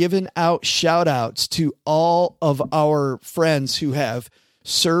are giving out shout outs to all of our friends who have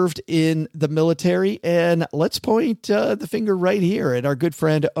served in the military. And let's point the finger right here at our good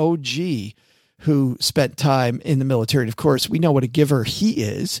friend OG, who spent time in the military. And of course, we know what a giver he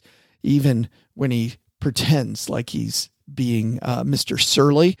is, even when he pretends like he's being Mr.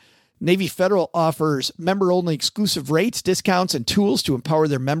 Surly. Navy Federal offers member-only exclusive rates, discounts, and tools to empower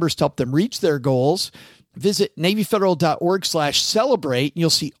their members to help them reach their goals. Visit NavyFederal.org/celebrate, and you'll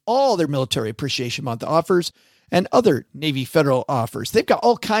see all their Military Appreciation Month offers and other Navy Federal offers. They've got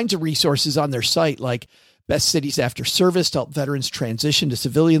all kinds of resources on their site, like best cities after service to help veterans transition to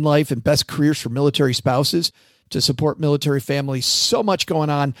civilian life and best careers for military spouses to support military families. So much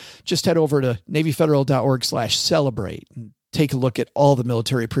going on. Just head over to NavyFederal.org/celebrate and take a look at all the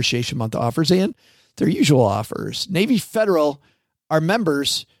Military Appreciation Month offers and their usual offers. Navy Federal, our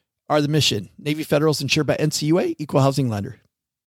members are the mission. Navy Federal is insured by NCUA, Equal Housing Lender.